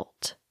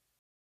felt.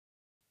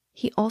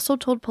 He also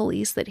told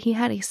police that he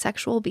had a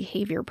sexual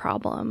behavior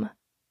problem,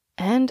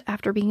 and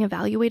after being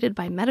evaluated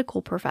by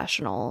medical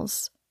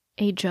professionals,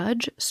 a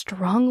judge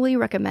strongly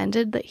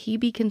recommended that he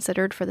be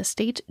considered for the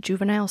state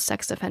juvenile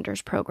sex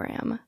offenders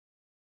program.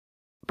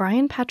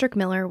 Brian Patrick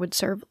Miller would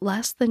serve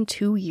less than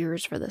 2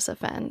 years for this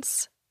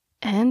offense,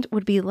 and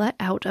would be let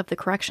out of the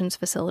corrections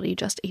facility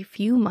just a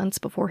few months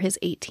before his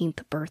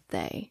 18th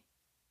birthday,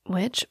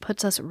 which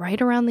puts us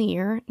right around the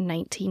year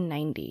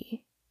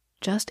 1990,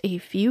 just a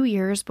few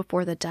years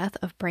before the death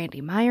of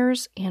Brandy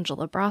Myers,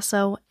 Angela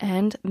Brasso,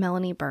 and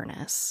Melanie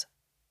Burness.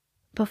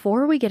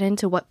 Before we get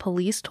into what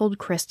police told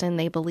Kristen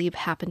they believe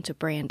happened to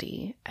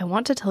Brandy, I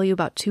want to tell you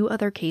about 2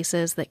 other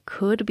cases that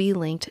could be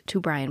linked to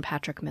Brian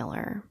Patrick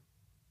Miller.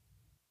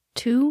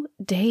 2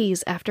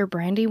 days after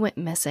Brandy went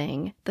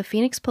missing, the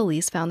Phoenix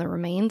police found the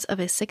remains of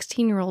a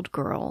 16-year-old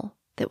girl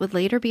that would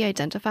later be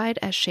identified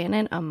as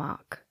Shannon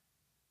Amok.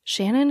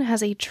 Shannon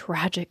has a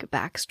tragic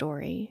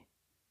backstory.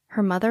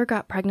 Her mother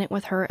got pregnant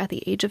with her at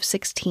the age of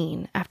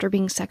 16 after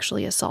being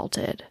sexually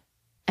assaulted.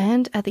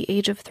 And at the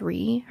age of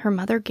 3, her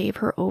mother gave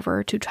her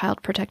over to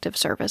Child Protective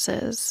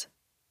Services.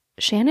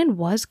 Shannon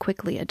was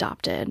quickly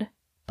adopted,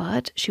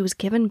 but she was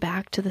given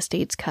back to the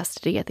state's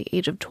custody at the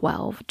age of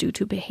 12 due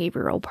to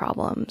behavioral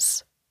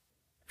problems.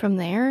 From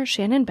there,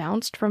 Shannon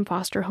bounced from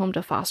foster home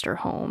to foster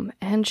home,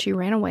 and she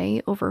ran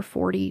away over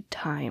 40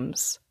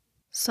 times.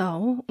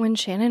 So, when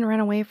Shannon ran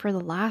away for the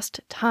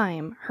last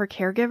time, her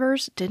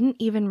caregivers didn't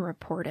even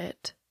report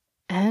it.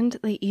 And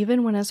they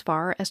even went as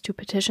far as to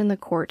petition the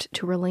court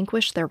to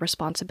relinquish their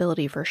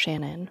responsibility for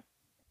Shannon.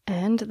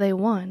 And they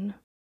won.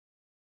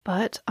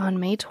 But on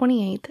May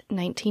 28,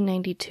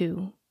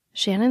 1992,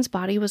 Shannon's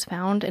body was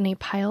found in a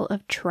pile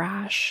of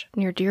trash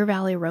near Deer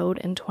Valley Road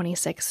and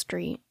 26th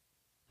Street.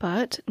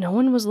 But no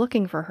one was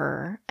looking for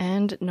her,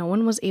 and no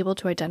one was able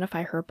to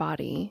identify her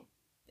body.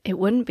 It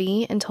wouldn't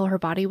be until her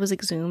body was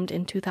exhumed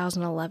in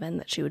 2011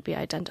 that she would be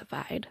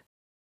identified.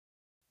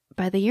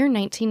 By the year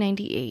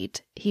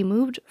 1998, he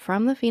moved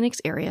from the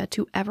Phoenix area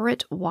to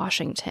Everett,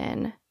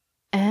 Washington,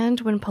 and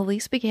when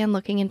police began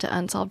looking into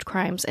unsolved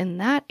crimes in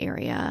that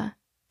area,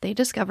 they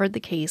discovered the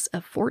case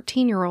of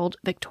 14-year-old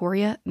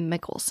Victoria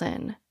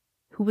Mickelson,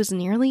 who was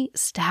nearly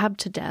stabbed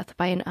to death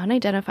by an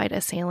unidentified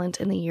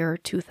assailant in the year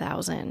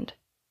 2000.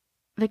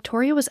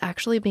 Victoria was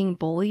actually being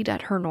bullied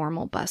at her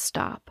normal bus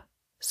stop,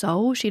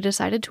 so she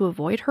decided to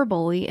avoid her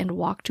bully and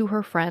walk to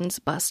her friend's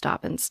bus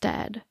stop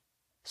instead.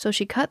 So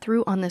she cut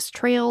through on this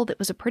trail that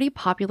was a pretty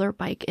popular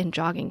bike and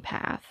jogging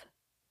path.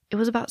 It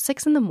was about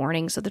 6 in the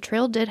morning, so the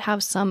trail did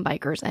have some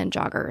bikers and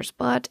joggers,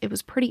 but it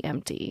was pretty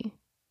empty.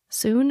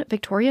 Soon,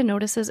 Victoria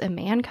notices a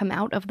man come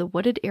out of the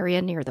wooded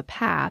area near the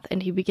path,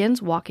 and he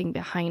begins walking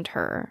behind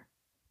her.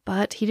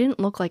 But he didn't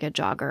look like a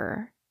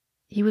jogger.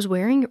 He was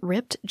wearing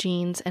ripped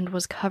jeans and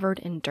was covered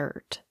in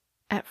dirt.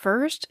 At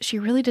first, she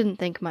really didn't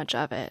think much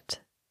of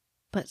it.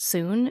 But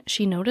soon,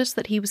 she noticed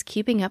that he was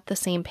keeping up the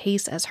same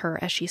pace as her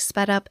as she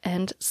sped up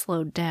and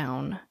slowed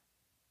down.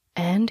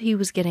 And he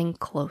was getting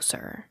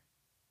closer.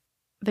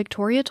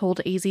 Victoria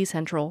told AZ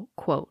Central,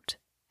 quote,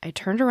 "I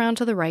turned around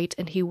to the right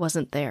and he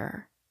wasn't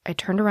there. I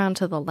turned around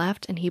to the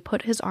left and he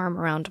put his arm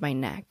around my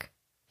neck."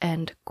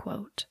 End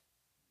quote.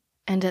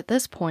 And at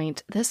this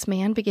point, this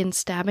man begins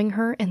stabbing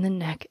her in the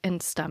neck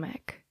and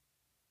stomach.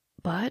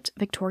 But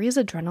Victoria's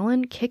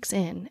adrenaline kicks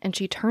in and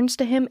she turns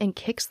to him and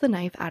kicks the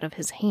knife out of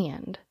his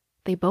hand.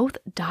 They both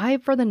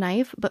dive for the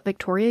knife, but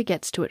Victoria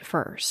gets to it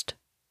first.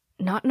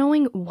 Not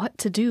knowing what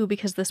to do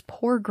because this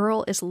poor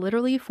girl is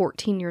literally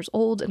 14 years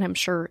old and I'm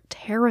sure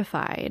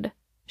terrified,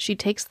 she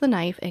takes the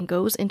knife and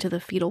goes into the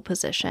fetal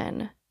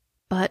position.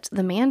 But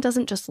the man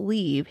doesn't just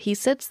leave, he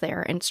sits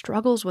there and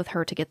struggles with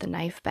her to get the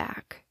knife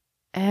back.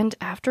 And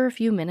after a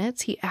few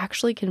minutes, he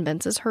actually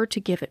convinces her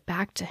to give it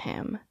back to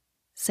him,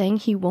 saying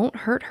he won't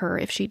hurt her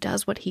if she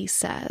does what he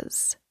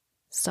says.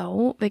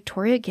 So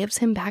Victoria gives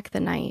him back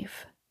the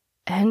knife,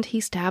 and he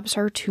stabs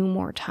her 2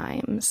 more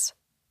times.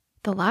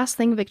 The last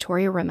thing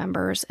Victoria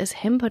remembers is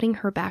him putting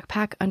her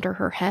backpack under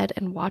her head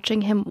and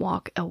watching him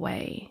walk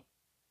away.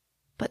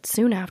 But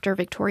soon after,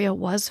 Victoria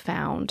was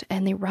found,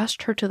 and they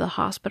rushed her to the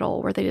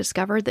hospital where they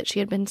discovered that she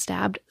had been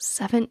stabbed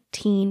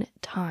 17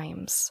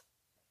 times.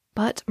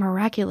 But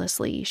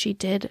miraculously, she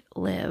did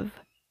live.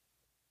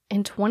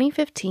 In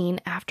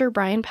 2015, after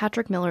Brian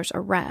Patrick Miller's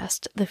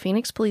arrest, the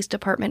Phoenix Police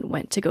Department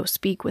went to go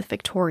speak with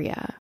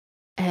Victoria,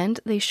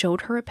 and they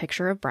showed her a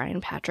picture of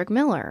Brian Patrick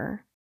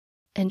Miller.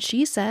 And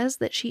she says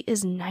that she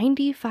is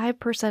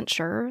 95%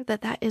 sure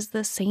that that is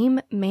the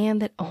same man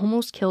that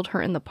almost killed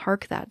her in the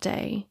park that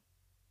day.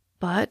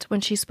 But when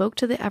she spoke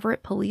to the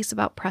Everett police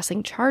about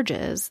pressing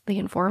charges, they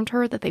informed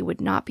her that they would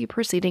not be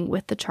proceeding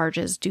with the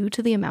charges due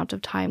to the amount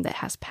of time that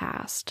has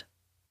passed.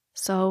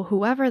 So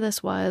whoever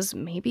this was,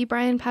 maybe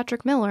Brian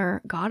Patrick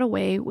Miller, got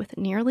away with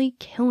nearly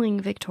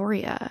killing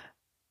Victoria.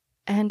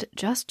 And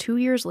just 2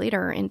 years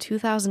later, in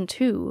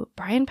 2002,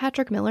 Brian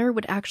Patrick Miller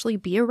would actually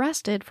be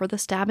arrested for the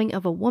stabbing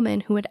of a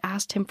woman who had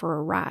asked him for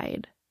a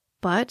ride.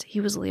 But he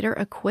was later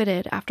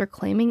acquitted after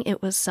claiming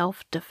it was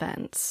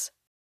self-defense.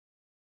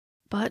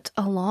 But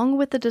along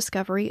with the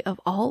discovery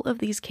of all of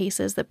these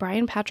cases that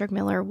Brian Patrick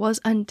Miller was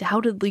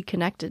undoubtedly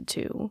connected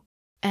to,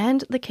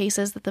 and the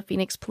cases that the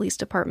Phoenix Police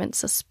Department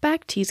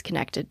suspect he's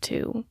connected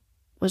to,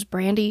 was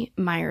Brandy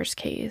Myers'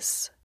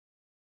 case.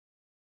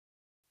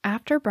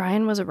 After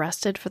Brian was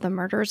arrested for the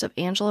murders of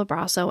Angela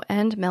Brasso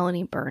and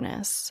Melanie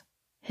Burness,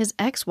 his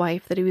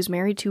ex-wife that he was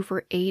married to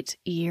for 8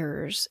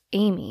 years,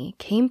 Amy,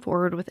 came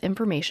forward with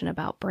information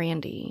about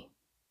Brandy.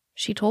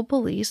 She told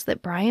police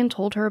that Brian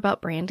told her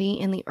about Brandy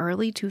in the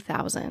early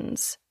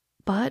 2000s,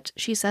 but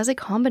she says a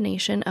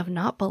combination of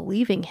not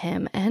believing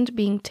him and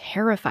being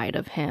terrified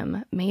of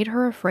him made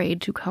her afraid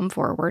to come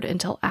forward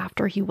until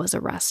after he was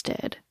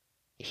arrested.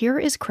 Here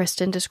is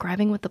Kristen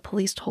describing what the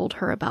police told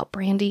her about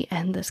Brandy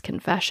and this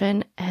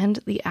confession and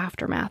the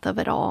aftermath of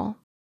it all.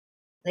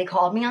 They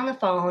called me on the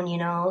phone,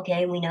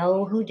 okay, we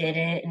know who did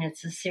it, and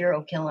it's a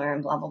serial killer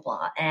and blah, blah,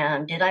 blah.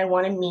 And did I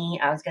want to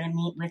meet? I was going to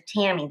meet with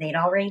Tammy. They'd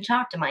already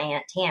talked to my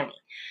Aunt Tammy.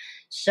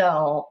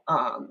 So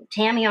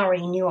Tammy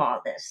already knew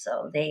all this.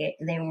 So they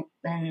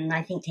and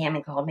I think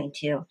Tammy called me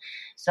too.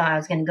 So I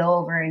was going to go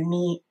over and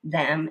meet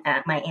them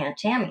at my Aunt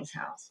Tammy's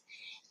house.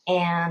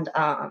 And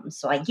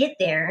so I get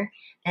there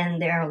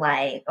and they're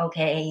like,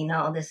 okay,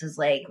 this is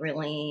like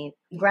really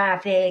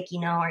graphic,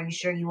 are you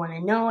sure you want to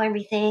know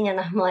everything? And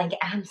I'm like,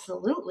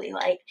 absolutely.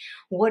 Like,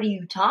 what are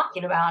you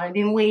talking about? I've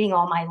been waiting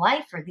all my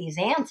life for these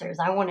answers.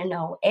 I want to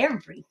know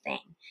everything.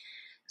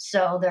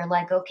 So they're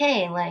like,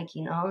 okay, like,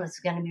 this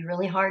is going to be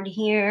really hard to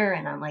hear.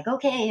 And I'm like,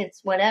 okay,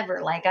 it's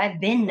whatever. Like, I've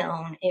been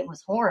known it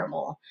was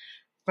horrible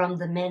from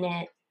the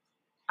minute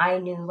I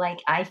knew, like,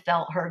 I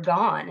felt her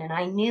gone, and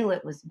I knew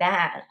it was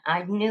bad.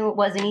 I knew it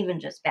wasn't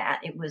even just bad.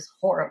 It was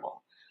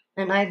horrible.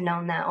 And I've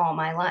known that all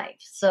my life.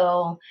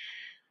 So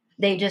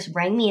they just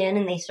bring me in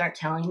and they start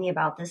telling me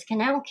about this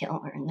Canal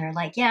killer. And they're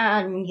like, yeah,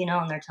 and,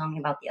 and they're telling me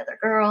about the other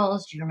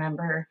girls. Do you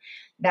remember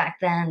back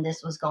then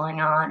this was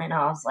going on? And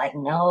I was like,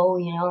 no,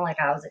 like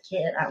I was a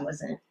kid. I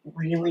wasn't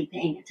really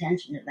paying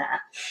attention to that.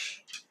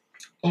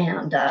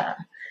 And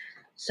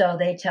so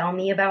they tell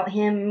me about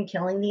him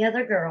killing the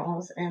other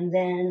girls. And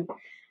then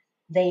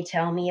they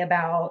tell me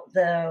about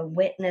the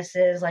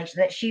witnesses, like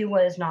that she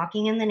was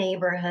knocking in the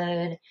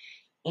neighborhood,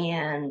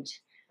 and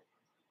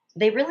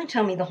they really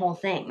tell me the whole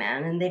thing,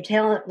 man. And they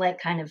tell it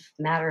like kind of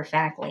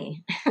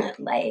matter-of-factly,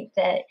 like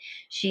that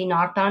she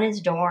knocked on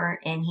his door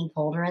and he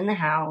pulled her in the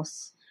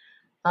house.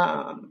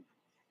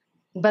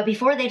 But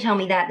before they tell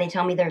me that, they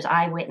tell me there's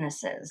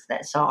eyewitnesses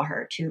that saw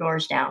her 2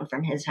 doors down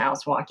from his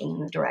house walking in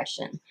the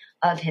direction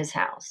of his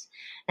house.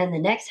 And the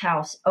next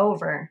house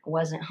over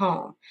wasn't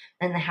home.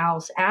 And the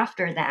house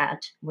after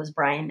that was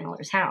Brian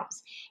Miller's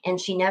house.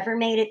 And she never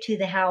made it to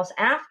the house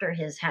after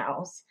his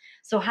house.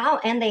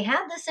 And they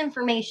had this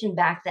information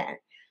back then.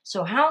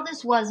 So how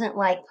this wasn't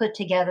like put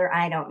together,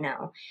 I don't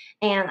know.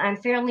 And I'm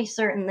fairly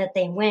certain that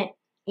they went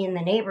in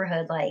the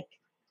neighborhood like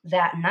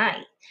that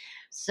night.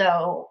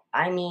 So,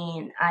 I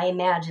mean, I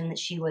imagine that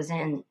she was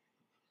in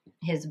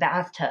his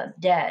bathtub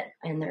dead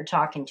and they're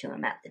talking to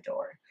him at the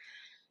door.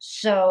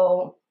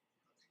 So,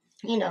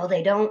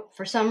 they don't,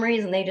 for some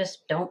reason, they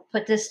just don't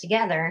put this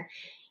together.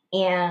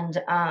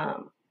 And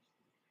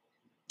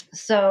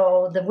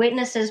so the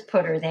witnesses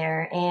put her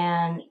there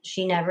and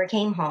she never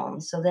came home.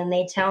 So then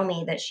they tell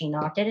me that she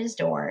knocked at his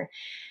door.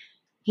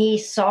 He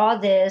saw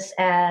this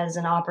as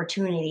an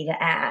opportunity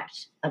to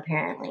act,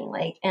 apparently.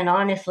 Like, and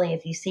honestly,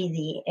 if you see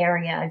the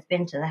area, I've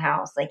been to the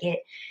house, like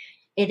it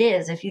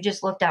is, if you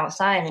just looked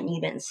outside and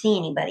you didn't see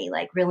anybody,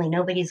 like really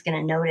nobody's going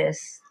to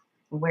notice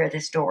where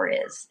this door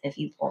is if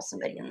you pull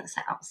somebody in this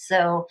house.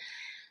 So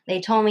they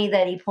told me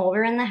that he pulled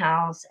her in the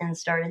house and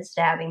started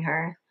stabbing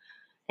her.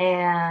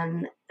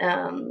 And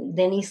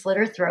then he slit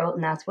her throat,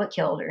 and that's what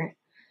killed her.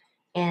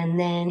 And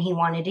then he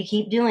wanted to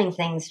keep doing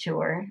things to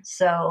her.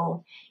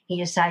 So he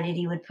decided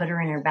he would put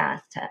her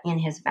in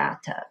his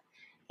bathtub.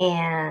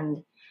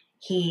 And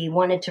he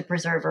wanted to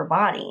preserve her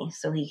body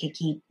so he could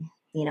keep,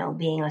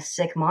 being a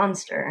sick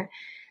monster.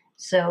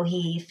 So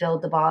he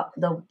filled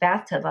the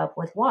bathtub up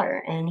with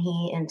water, and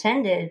he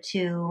intended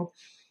to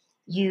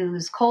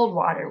use cold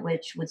water,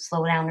 which would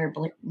slow down her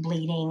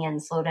bleeding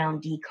and slow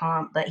down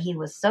decomp. But he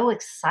was so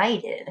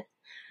excited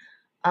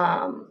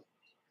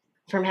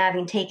from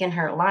having taken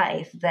her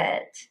life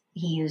that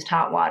he used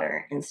hot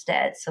water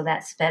instead. So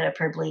that sped up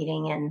her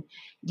bleeding and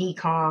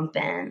decomp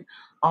and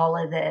all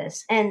of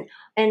this. And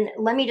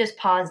let me just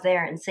pause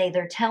there and say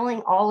they're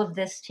telling all of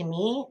this to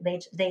me.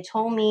 They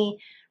told me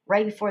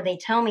right before they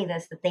tell me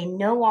this that they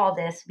know all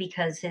this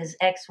because his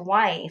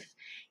ex-wife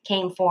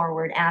came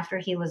forward after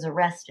he was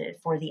arrested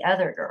for the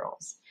other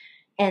girls.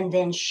 And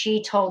then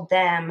she told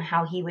them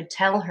how he would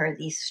tell her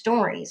these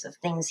stories of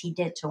things he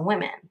did to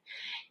women.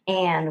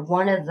 And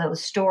one of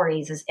those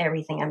stories is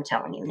everything I'm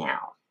telling you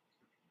now.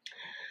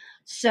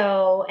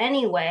 So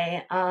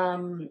anyway,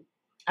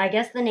 I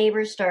guess the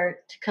neighbors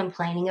start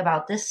complaining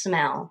about this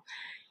smell.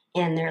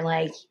 And they're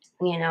like,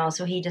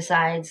 so he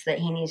decides that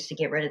he needs to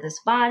get rid of this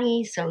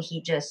body. So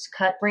he just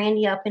cut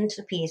Brandy up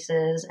into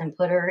pieces and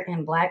put her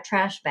in black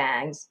trash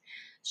bags,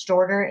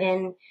 stored her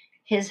in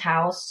his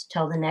house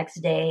till the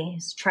next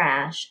day's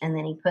trash. And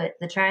then he put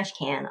the trash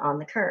can on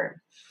the curb.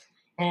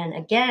 And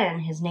again,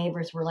 his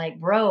neighbors were like,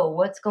 bro,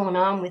 what's going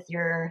on with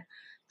your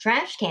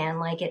trash can?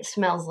 Like, it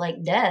smells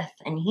like death.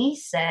 And he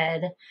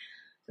said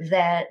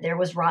that there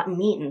was rotten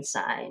meat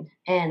inside.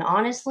 And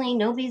honestly,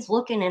 nobody's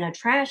looking in a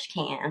trash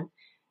can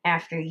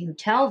after you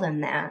tell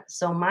them that.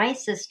 So my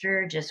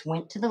sister just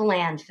went to the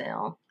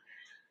landfill.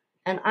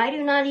 And I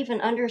do not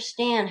even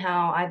understand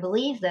how I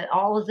believe that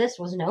all of this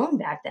was known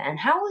back then.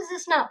 How was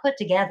this not put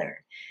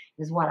together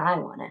is what I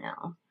want to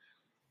know.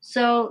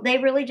 So they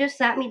really just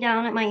sat me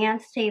down at my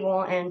aunt's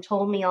table and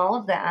told me all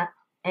of that.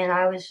 And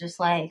I was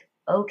just like,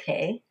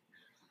 okay,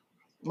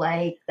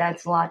 like,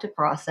 that's a lot to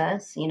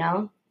process,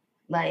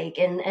 like,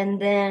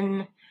 and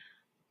then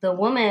the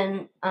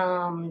woman,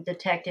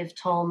 detective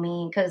told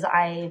me, cause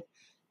I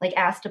like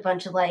asked a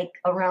bunch of like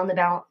around the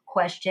about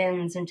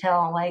questions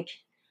until like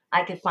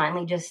I could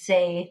finally just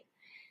say,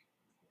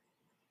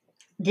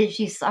 did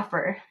she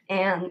suffer?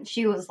 And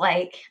she was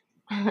like,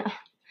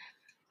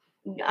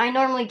 I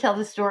normally tell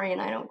the story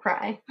and I don't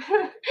cry.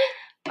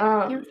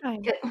 You're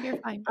fine. You're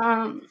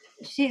fine.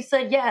 She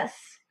said, yes,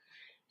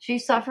 she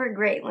suffered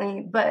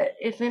greatly, but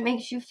if it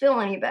makes you feel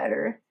any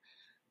better,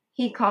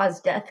 he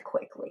caused death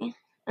quickly.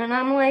 And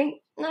I'm like,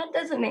 that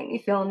doesn't make me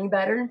feel any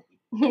better.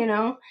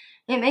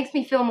 It makes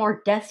me feel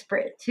more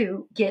desperate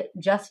to get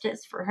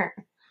justice for her.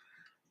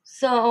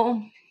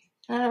 So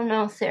I don't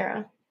know,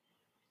 Sarah.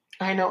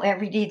 I know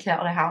every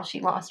detail to how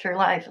she lost her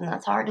life, and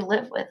that's hard to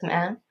live with,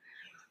 man.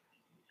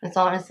 It's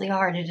honestly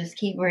hard to just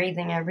keep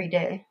breathing every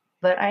day.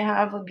 But I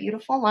have a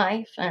beautiful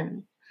life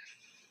and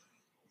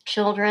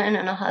children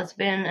and a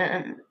husband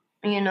and,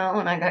 and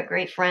I got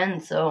great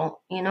friends. So,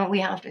 we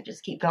have to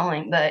just keep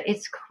going. But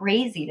it's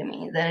crazy to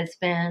me that it's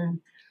been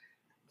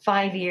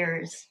 5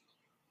 years,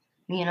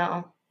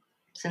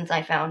 since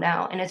I found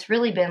out. And it's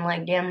really been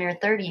like damn near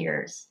 30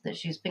 years that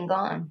she's been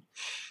gone.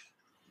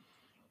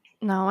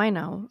 No, I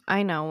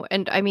know.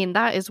 And I mean,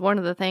 that is one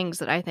of the things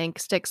that I think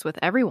sticks with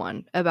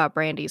everyone about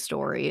Brandy's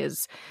story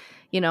is,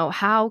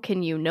 how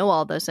can you know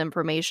all this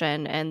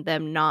information and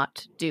them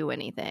not do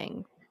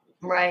anything?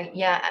 Right.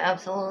 Yeah,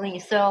 absolutely.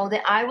 So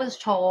I was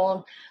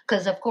told,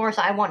 because of course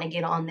I want to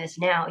get on this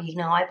now.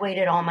 I've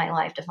waited all my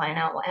life to find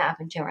out what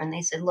happened to her. And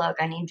they said, look,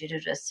 I need you to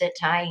just sit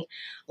tight.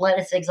 Let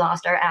us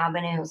exhaust our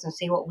avenues and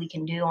see what we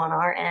can do on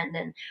our end.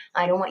 And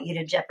I don't want you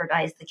to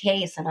jeopardize the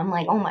case. And I'm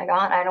like, oh my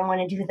God, I don't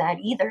want to do that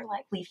either.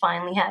 Like, we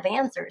finally have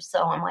answers.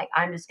 So I'm like,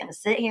 I'm just going to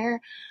sit here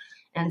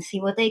and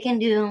see what they can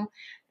do.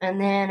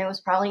 And then it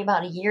was probably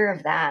about a year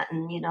of that.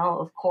 And,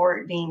 of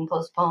court being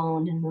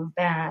postponed and moved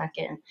back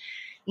and,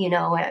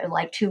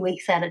 like 2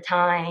 weeks at a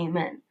time.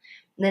 And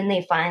then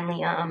they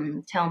finally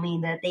tell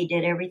me that they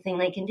did everything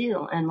they can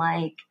do. And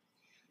like,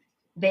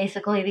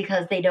 basically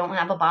because they don't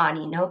have a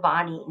body, no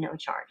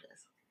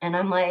charges. And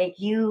I'm like,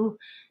 you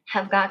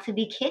have got to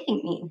be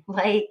kidding me.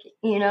 Like,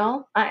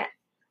 I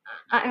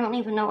don't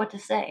even know what to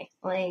say.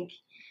 Like,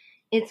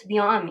 it's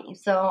beyond me.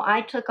 So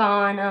I took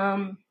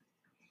on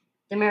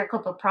the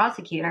Maricopa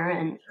prosecutor.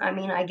 And I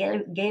mean, I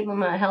gave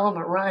him a hell of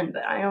a run,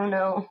 but I don't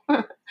know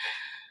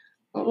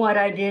what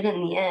I did in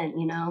the end,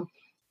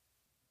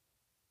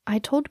 I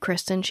told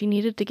Kristen she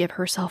needed to give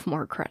herself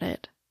more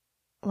credit.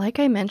 Like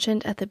I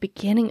mentioned at the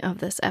beginning of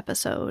this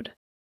episode,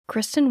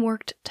 Kristen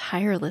worked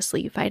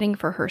tirelessly fighting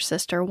for her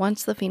sister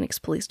once the Phoenix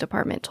Police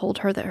Department told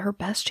her that her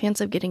best chance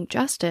of getting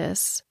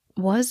justice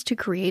was to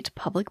create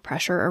public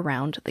pressure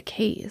around the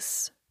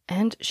case.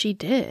 And she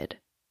did.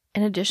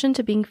 In addition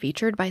to being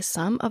featured by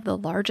some of the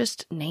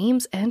largest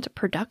names and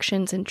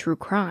productions in true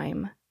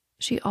crime,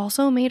 she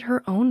also made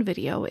her own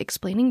video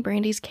explaining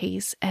Brandy's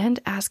case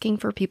and asking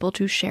for people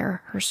to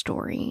share her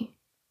story.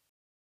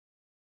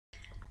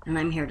 And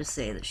I'm here to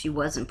say that she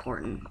was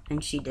important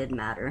and she did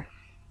matter.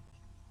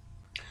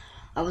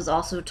 I was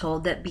also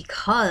told that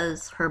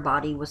because her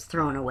body was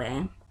thrown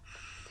away,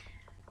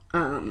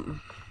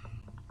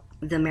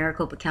 the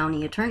Maricopa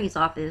County Attorney's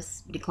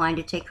Office declined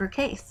to take her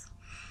case.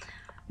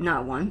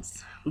 Not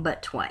once,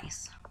 but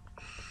twice.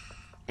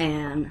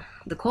 And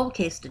the cold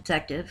case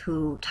detective,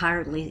 who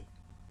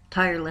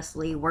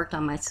tirelessly worked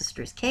on my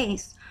sister's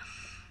case,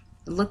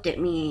 looked at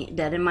me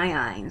dead in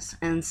my eyes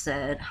and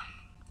said,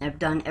 "I've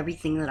done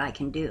everything that I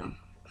can do.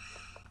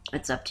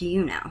 It's up to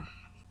you now."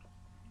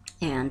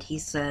 And he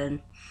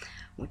said,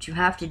 "What you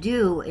have to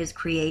do is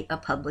create a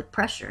public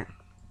pressure."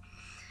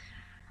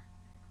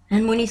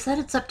 And when he said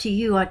it's up to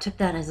you, I took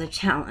that as a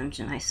challenge,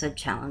 and I said,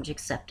 "Challenge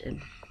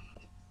accepted."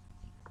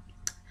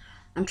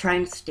 I'm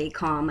trying to stay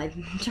calm. I've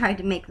tried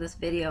to make this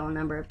video a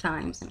number of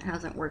times and it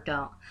hasn't worked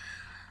out.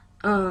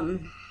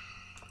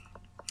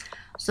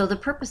 So the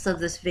purpose of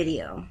this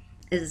video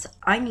is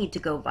I need to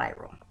go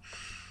viral.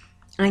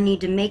 I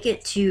need to make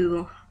it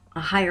to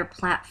a higher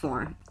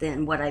platform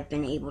than what I've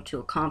been able to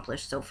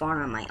accomplish so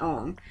far on my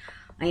own.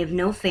 I have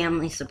no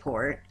family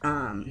support,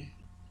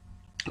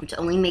 which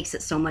only makes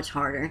it so much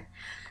harder.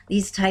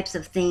 These types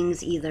of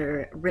things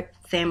either rip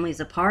families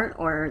apart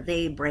or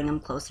they bring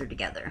them closer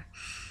together.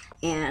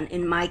 And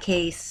in my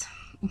case,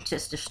 it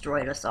just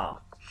destroyed us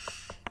all.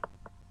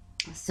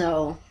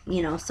 So,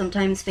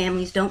 sometimes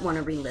families don't want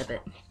to relive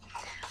it.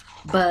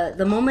 But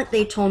the moment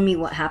they told me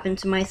what happened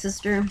to my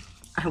sister,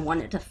 I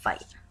wanted to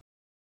fight.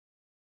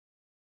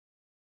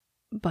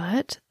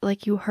 But,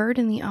 like you heard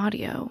in the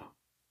audio,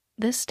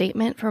 this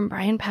statement from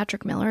Brian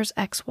Patrick Miller's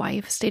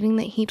ex-wife stating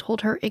that he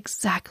told her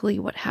exactly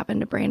what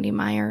happened to Brandy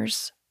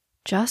Myers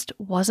just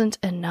wasn't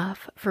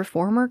enough for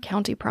former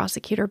county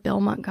prosecutor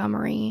Bill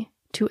Montgomery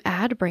to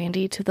add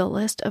Brandy to the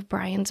list of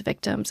Brian's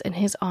victims in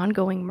his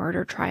ongoing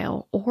murder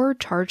trial or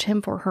charge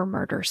him for her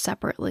murder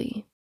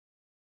separately.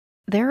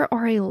 There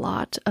are a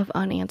lot of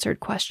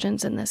unanswered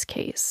questions in this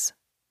case,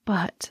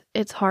 but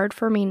it's hard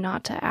for me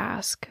not to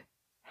ask,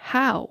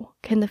 how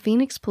can the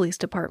Phoenix Police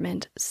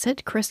Department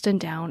sit Kristen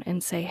down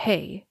and say,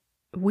 "Hey,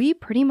 we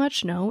pretty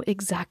much know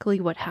exactly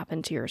what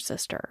happened to your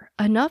sister,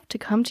 enough to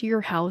come to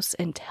your house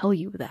and tell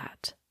you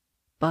that,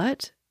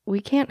 but we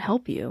can't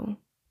help you.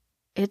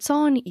 It's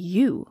on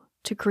you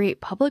to create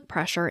public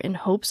pressure in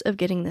hopes of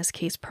getting this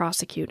case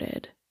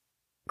prosecuted."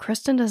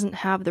 Kristen doesn't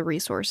have the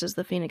resources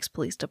the Phoenix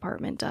Police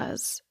Department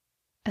does,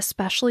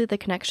 especially the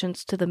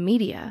connections to the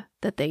media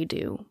that they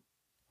do,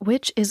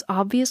 which is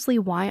obviously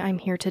why I'm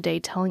here today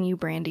telling you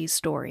Brandy's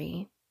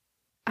story.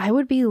 I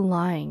would be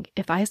lying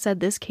if I said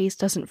this case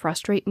doesn't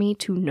frustrate me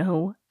to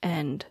no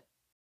end.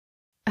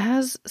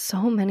 As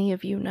so many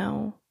of you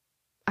know,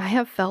 I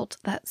have felt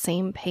that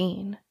same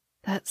pain,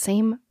 that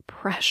same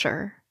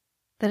pressure,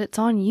 that it's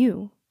on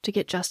you to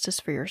get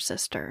justice for your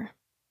sister.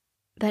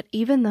 That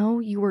even though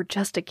you were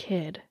just a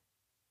kid,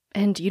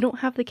 and you don't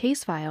have the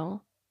case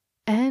file,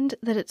 and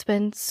that it's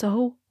been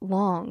so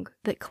long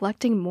that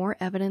collecting more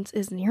evidence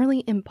is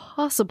nearly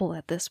impossible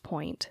at this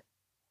point,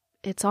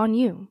 it's on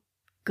you.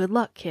 Good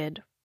luck,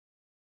 kid.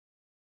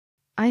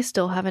 I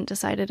still haven't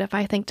decided if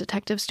I think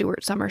Detective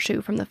Stuart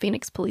Summershoe from the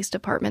Phoenix Police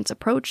Department's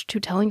approach to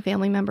telling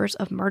family members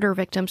of murder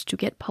victims to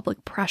get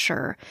public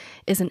pressure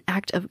is an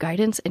act of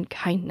guidance and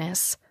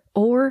kindness,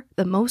 or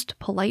the most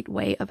polite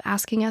way of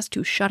asking us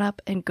to shut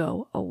up and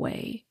go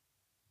away.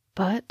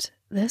 But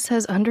this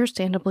has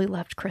understandably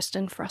left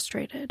Kristen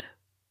frustrated.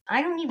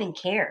 I don't even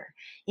care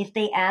if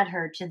they add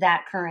her to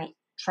that current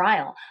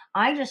trial.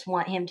 I just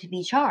want him to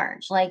be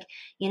charged.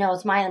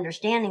 It's my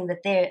understanding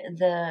that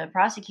the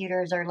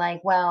prosecutors are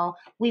like, well,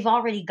 we've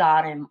already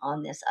got him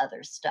on this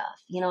other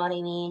stuff. You know what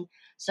I mean?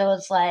 So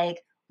it's like,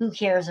 who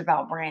cares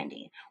about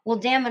Brandy? Well,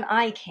 damn it,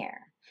 I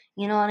care.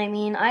 You know what I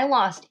mean? I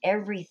lost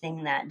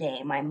everything that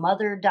day. My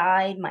mother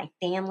died. My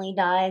family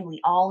died.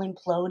 We all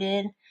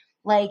imploded.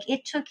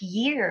 It took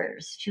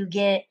years to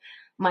get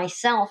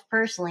myself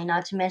personally,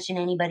 not to mention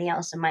anybody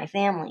else in my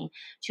family,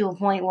 to a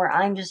point where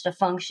I'm just a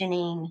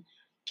functioning,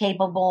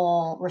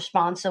 capable,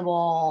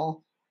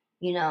 responsible,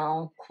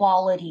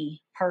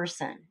 quality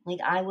person.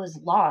 I was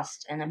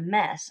lost and a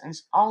mess, and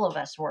all of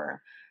us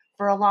were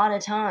for a lot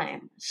of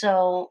time.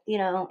 So,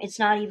 it's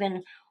not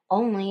even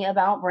only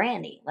about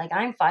Brandy.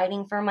 I'm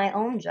fighting for my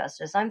own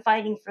justice. I'm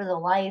fighting for the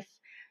life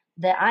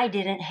that I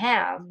didn't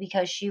have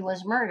because she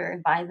was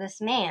murdered by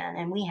this man,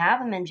 and we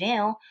have him in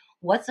jail.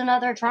 What's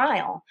another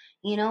trial?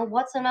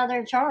 What's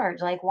another charge?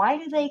 Why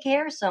do they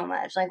care so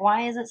much?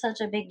 Why is it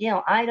such a big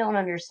deal? I don't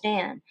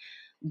understand.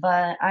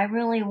 But I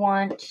really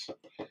want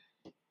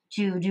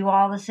to do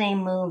all the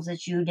same moves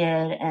that you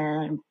did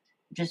and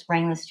just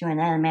bring this to an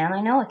end, man.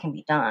 I know it can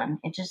be done.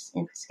 It's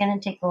going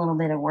to take a little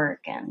bit of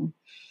work, and,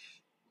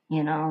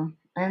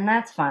 and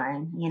that's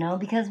fine,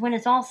 because when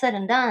it's all said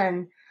and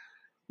done,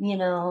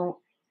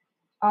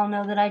 I'll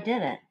know that I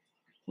did it.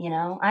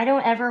 I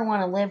don't ever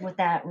want to live with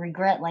that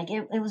regret.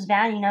 It was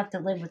bad enough to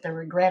live with the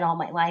regret all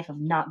my life of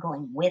not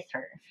going with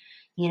her,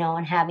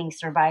 and having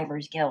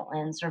survivor's guilt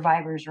and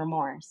survivor's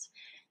remorse.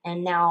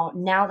 And now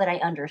that I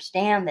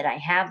understand that I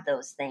have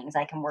those things,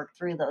 I can work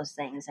through those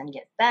things and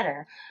get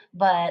better.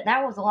 But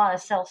that was a lot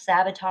of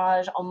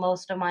self-sabotage all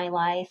most of my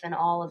life and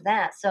all of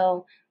that.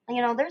 So,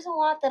 there's a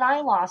lot that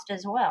I lost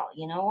as well.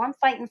 I'm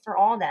fighting for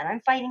all that.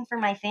 I'm fighting for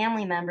my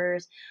family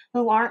members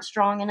who aren't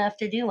strong enough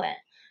to do it.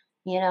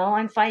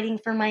 I'm fighting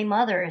for my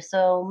mother,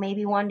 so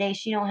maybe one day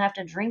she don't have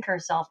to drink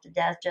herself to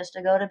death just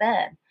to go to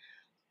bed.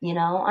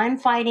 I'm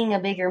fighting a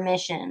bigger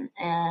mission,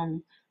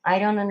 and I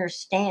don't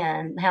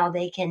understand how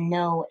they can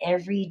know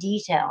every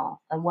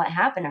detail of what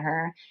happened to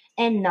her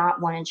and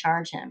not want to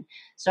charge him.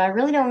 So I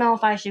really don't know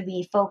if I should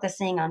be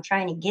focusing on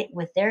trying to get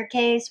with their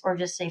case or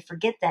just say,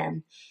 forget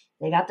them.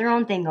 They got their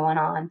own thing going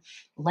on.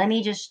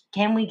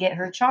 Can we get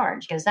her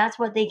charged? Because that's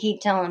what they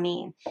keep telling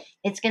me.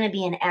 It's going to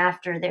be an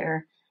after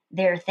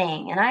their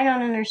thing. And I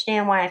don't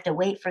understand why I have to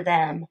wait for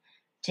them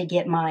to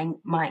get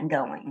mine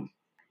going.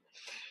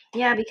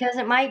 Yeah, because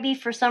it might be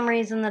for some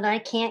reason that I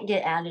can't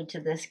get added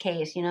to this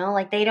case,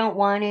 like they don't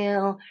want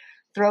to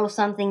throw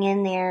something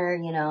in there,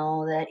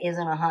 that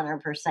isn't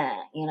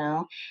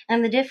 100%.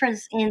 And the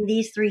difference in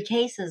these three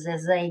cases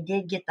is they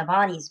did get the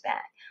bodies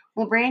back.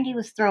 Well, Brandy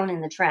was thrown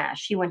in the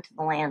trash. She went to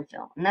the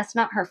landfill, and that's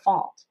not her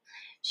fault.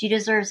 She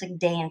deserves a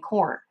day in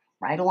court,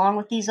 right along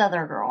with these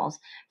other girls,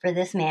 for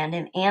this man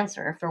to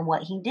answer for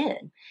what he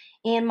did.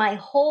 And my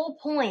whole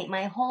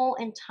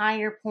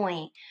entire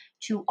point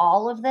to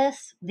all of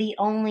this, the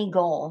only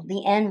goal,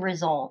 the end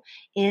result,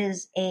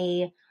 is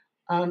a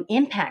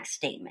impact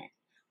statement.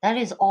 That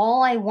is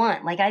all I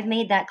want. Like, I've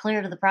made that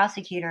clear to the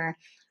prosecutor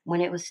when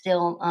it was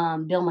still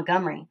Bill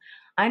Montgomery.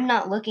 I'm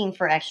not looking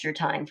for extra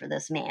time for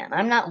this man.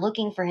 I'm not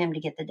looking for him to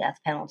get the death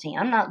penalty.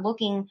 I'm not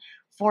looking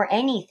for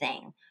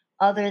anything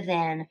other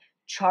than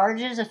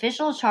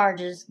official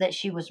charges that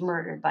she was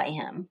murdered by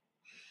him.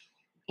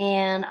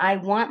 And I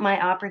want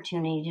my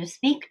opportunity to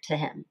speak to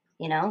him.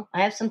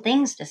 I have some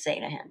things to say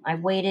to him.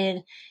 I've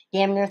waited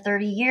damn near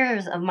 30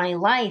 years of my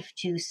life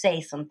to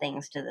say some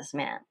things to this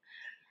man.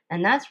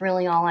 And that's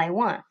really all I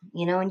want,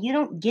 and you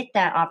don't get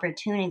that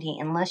opportunity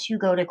unless you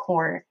go to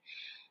court.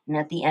 And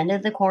at the end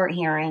of the court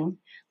hearing,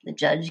 the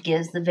judge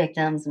gives the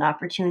victims an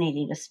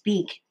opportunity to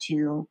speak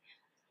to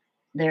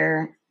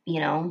their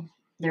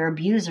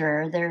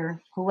abuser,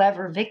 their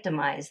whoever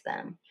victimized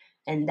them.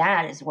 And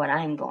that is what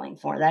I'm going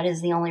for. That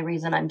is the only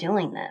reason I'm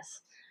doing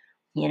this.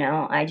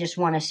 I just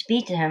want to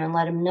speak to him and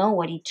let him know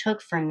what he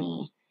took from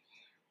me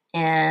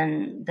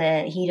and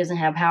that he doesn't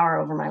have power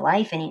over my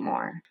life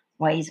anymore.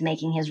 Why he's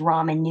making his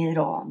ramen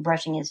noodle,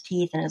 brushing his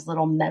teeth in his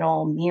little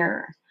metal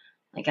mirror.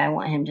 Like, I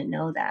want him to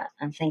know that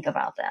and think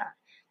about that.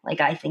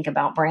 Like, I think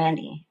about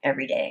Brandy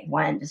every day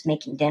while I'm just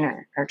making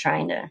dinner or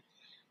trying to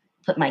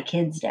put my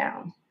kids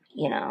down.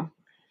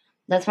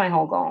 That's my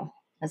whole goal.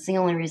 That's the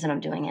only reason I'm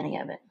doing any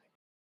of it.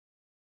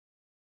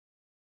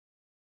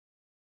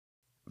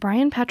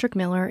 Brian Patrick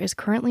Miller is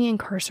currently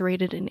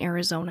incarcerated in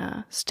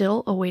Arizona,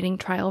 still awaiting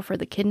trial for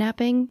the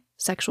kidnapping,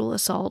 sexual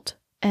assault,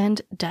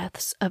 and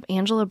deaths of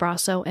Angela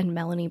Brasso and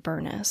Melanie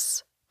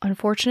Burness.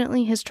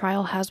 Unfortunately, his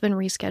trial has been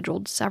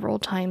rescheduled several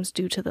times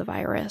due to the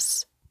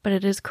virus, but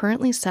it is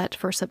currently set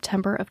for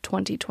September of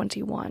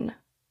 2021.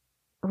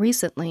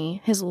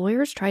 Recently, his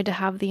lawyers tried to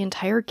have the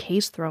entire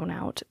case thrown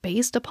out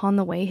based upon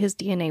the way his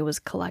DNA was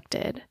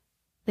collected.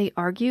 They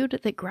argued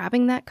that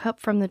grabbing that cup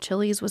from the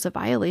Chili's was a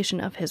violation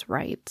of his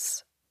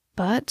rights.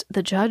 But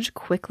the judge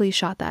quickly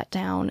shot that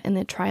down, and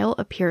the trial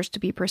appears to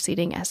be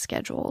proceeding as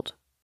scheduled.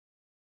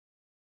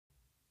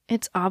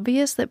 It's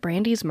obvious that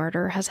Brandy's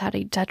murder has had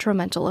a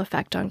detrimental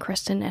effect on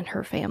Kristen and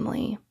her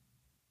family.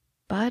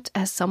 But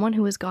as someone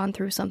who has gone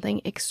through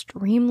something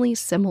extremely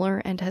similar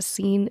and has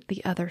seen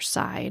the other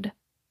side,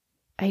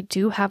 I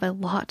do have a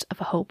lot of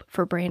hope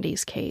for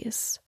Brandy's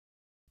case.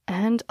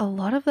 And a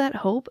lot of that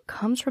hope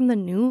comes from the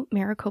new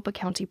Maricopa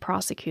County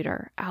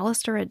prosecutor,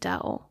 Alistair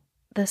Adele,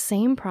 the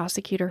same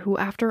prosecutor who,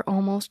 after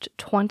almost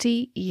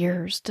 20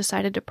 years,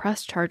 decided to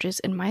press charges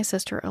in my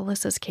sister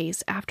Alyssa's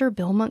case after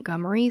Bill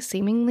Montgomery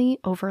seemingly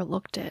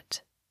overlooked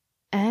it.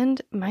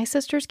 And my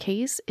sister's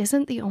case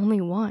isn't the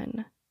only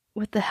one.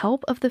 With the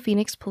help of the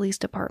Phoenix Police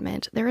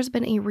Department, there has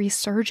been a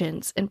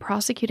resurgence in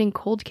prosecuting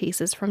cold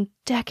cases from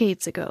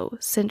decades ago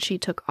since she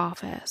took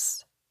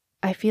office.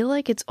 I feel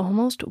like it's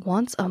almost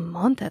once a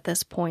month at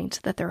this point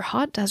that their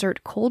Hot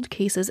Desert Cold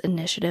Cases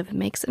initiative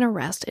makes an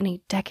arrest in a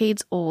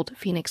decades-old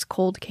Phoenix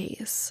cold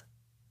case.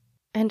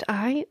 And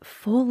I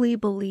fully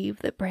believe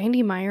that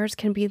Brandy Myers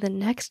can be the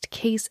next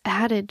case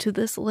added to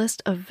this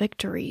list of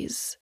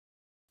victories.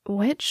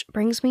 Which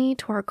brings me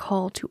to our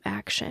call to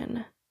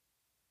action.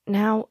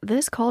 Now,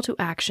 this call to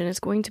action is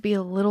going to be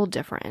a little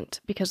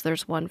different because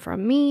there's one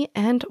from me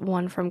and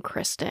one from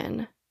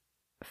Kristen.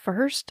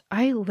 First,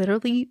 I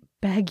literally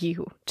beg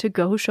you to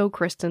go show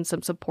Kristen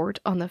some support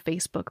on the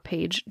Facebook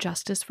page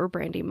Justice for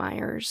Brandy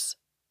Myers.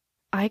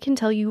 I can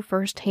tell you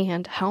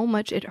firsthand how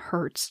much it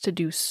hurts to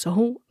do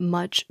so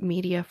much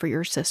media for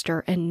your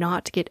sister and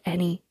not get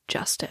any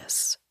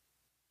justice.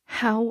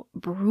 How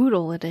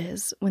brutal it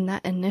is when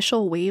that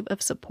initial wave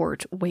of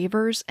support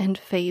wavers and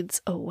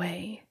fades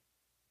away.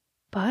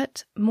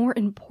 But more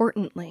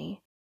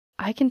importantly,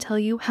 I can tell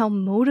you how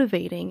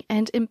motivating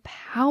and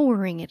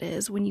empowering it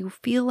is when you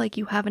feel like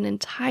you have an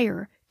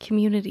entire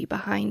community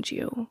behind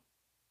you.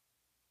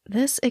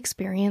 This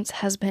experience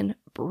has been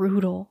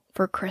brutal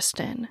for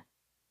Kristen,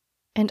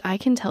 and I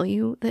can tell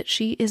you that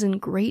she is in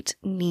great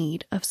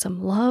need of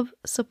some love,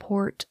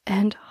 support,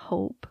 and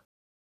hope.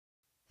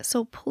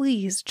 So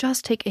please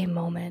just take a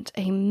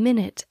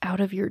minute out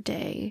of your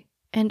day,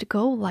 and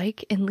go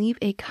like and leave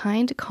a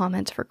kind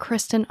comment for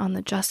Kristen on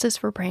the Justice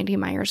for Brandy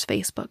Myers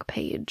Facebook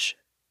page.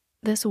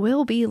 This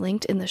will be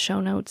linked in the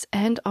show notes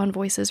and on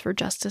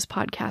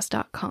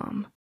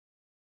voicesforjusticepodcast.com.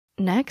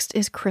 Next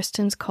is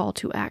Kristen's call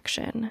to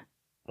action.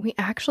 We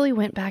actually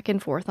went back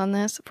and forth on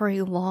this for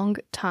a long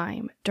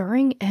time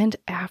during and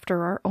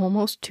after our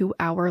almost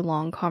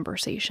 2-hour-long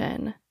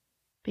conversation,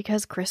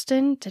 because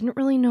Kristen didn't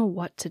really know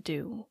what to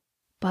do.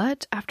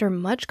 But after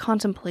much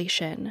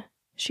contemplation,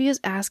 she is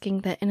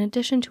asking that in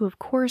addition to, of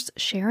course,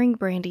 sharing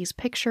Brandy's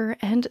picture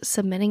and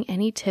submitting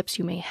any tips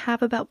you may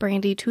have about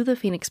Brandy to the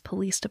Phoenix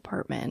Police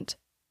Department,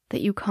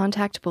 that you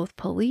contact both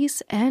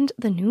police and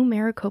the new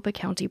Maricopa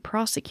County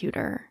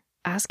prosecutor,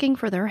 asking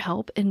for their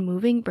help in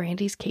moving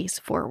Brandy's case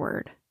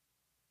forward.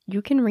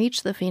 You can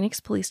reach the Phoenix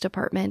Police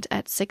Department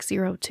at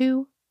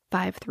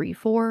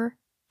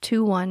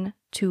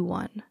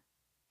 602-534-2121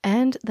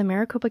 and the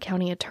Maricopa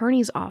County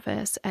Attorney's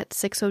Office at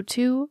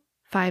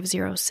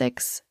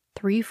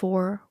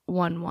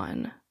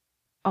 602-506-3411.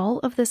 All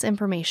of this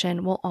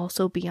information will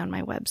also be on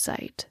my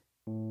website.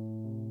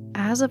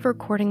 As of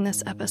recording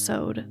this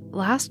episode,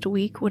 last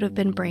week would have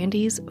been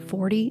Brandy's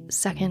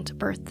 42nd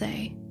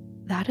birthday.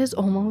 That is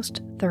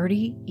almost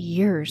 30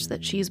 years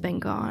that she's been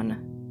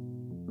gone.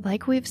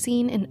 Like we've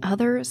seen in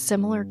other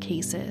similar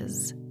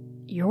cases,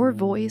 your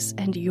voice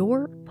and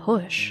your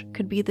push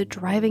could be the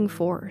driving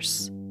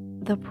force,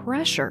 the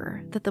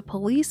pressure that the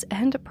police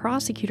and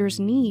prosecutors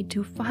need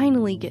to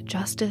finally get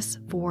justice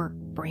for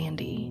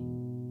Brandy.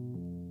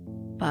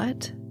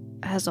 But,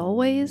 as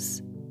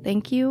always,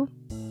 thank you,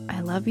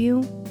 I love you,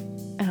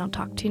 and I'll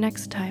talk to you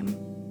next time.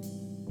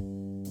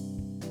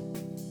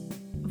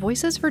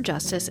 Voices for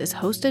Justice is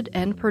hosted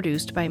and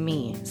produced by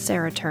me,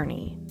 Sarah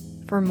Turney.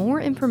 For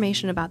more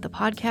information about the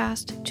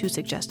podcast, to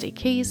suggest a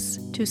case,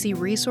 to see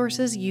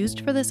resources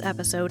used for this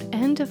episode,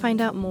 and to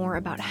find out more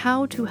about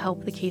how to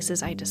help the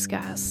cases I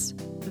discuss,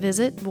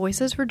 visit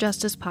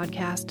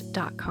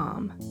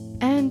voicesforjusticepodcast.com.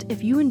 And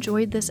if you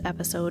enjoyed this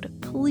episode,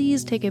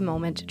 please take a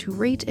moment to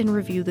rate and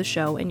review the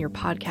show in your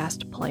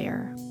podcast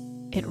player.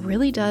 It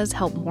really does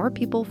help more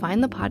people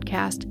find the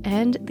podcast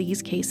and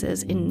these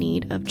cases in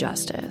need of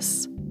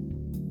justice.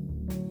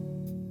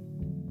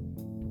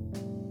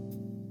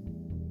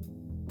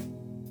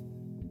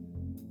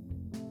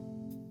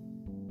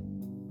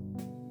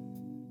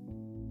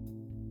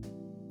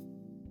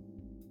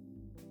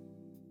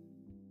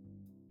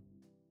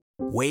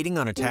 Waiting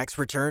on a tax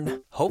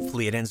return?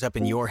 Hopefully it ends up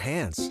in your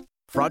hands.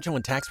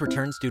 Fraudulent tax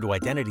returns due to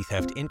identity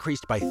theft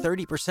increased by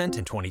 30%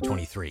 in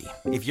 2023.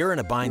 If you're in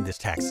a bind this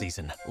tax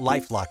season,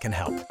 LifeLock can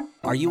help.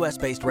 Our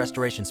U.S.-based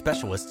restoration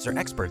specialists are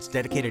experts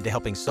dedicated to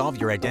helping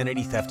solve your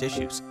identity theft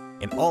issues.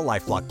 And all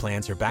LifeLock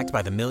plans are backed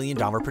by the $1 Million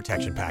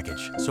Protection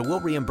Package. So we'll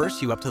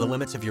reimburse you up to the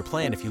limits of your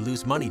plan if you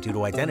lose money due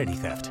to identity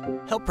theft.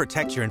 Help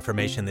protect your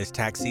information this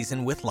tax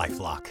season with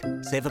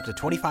LifeLock. Save up to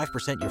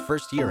 25% your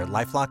first year at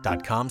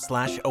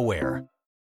LifeLock.com/aware.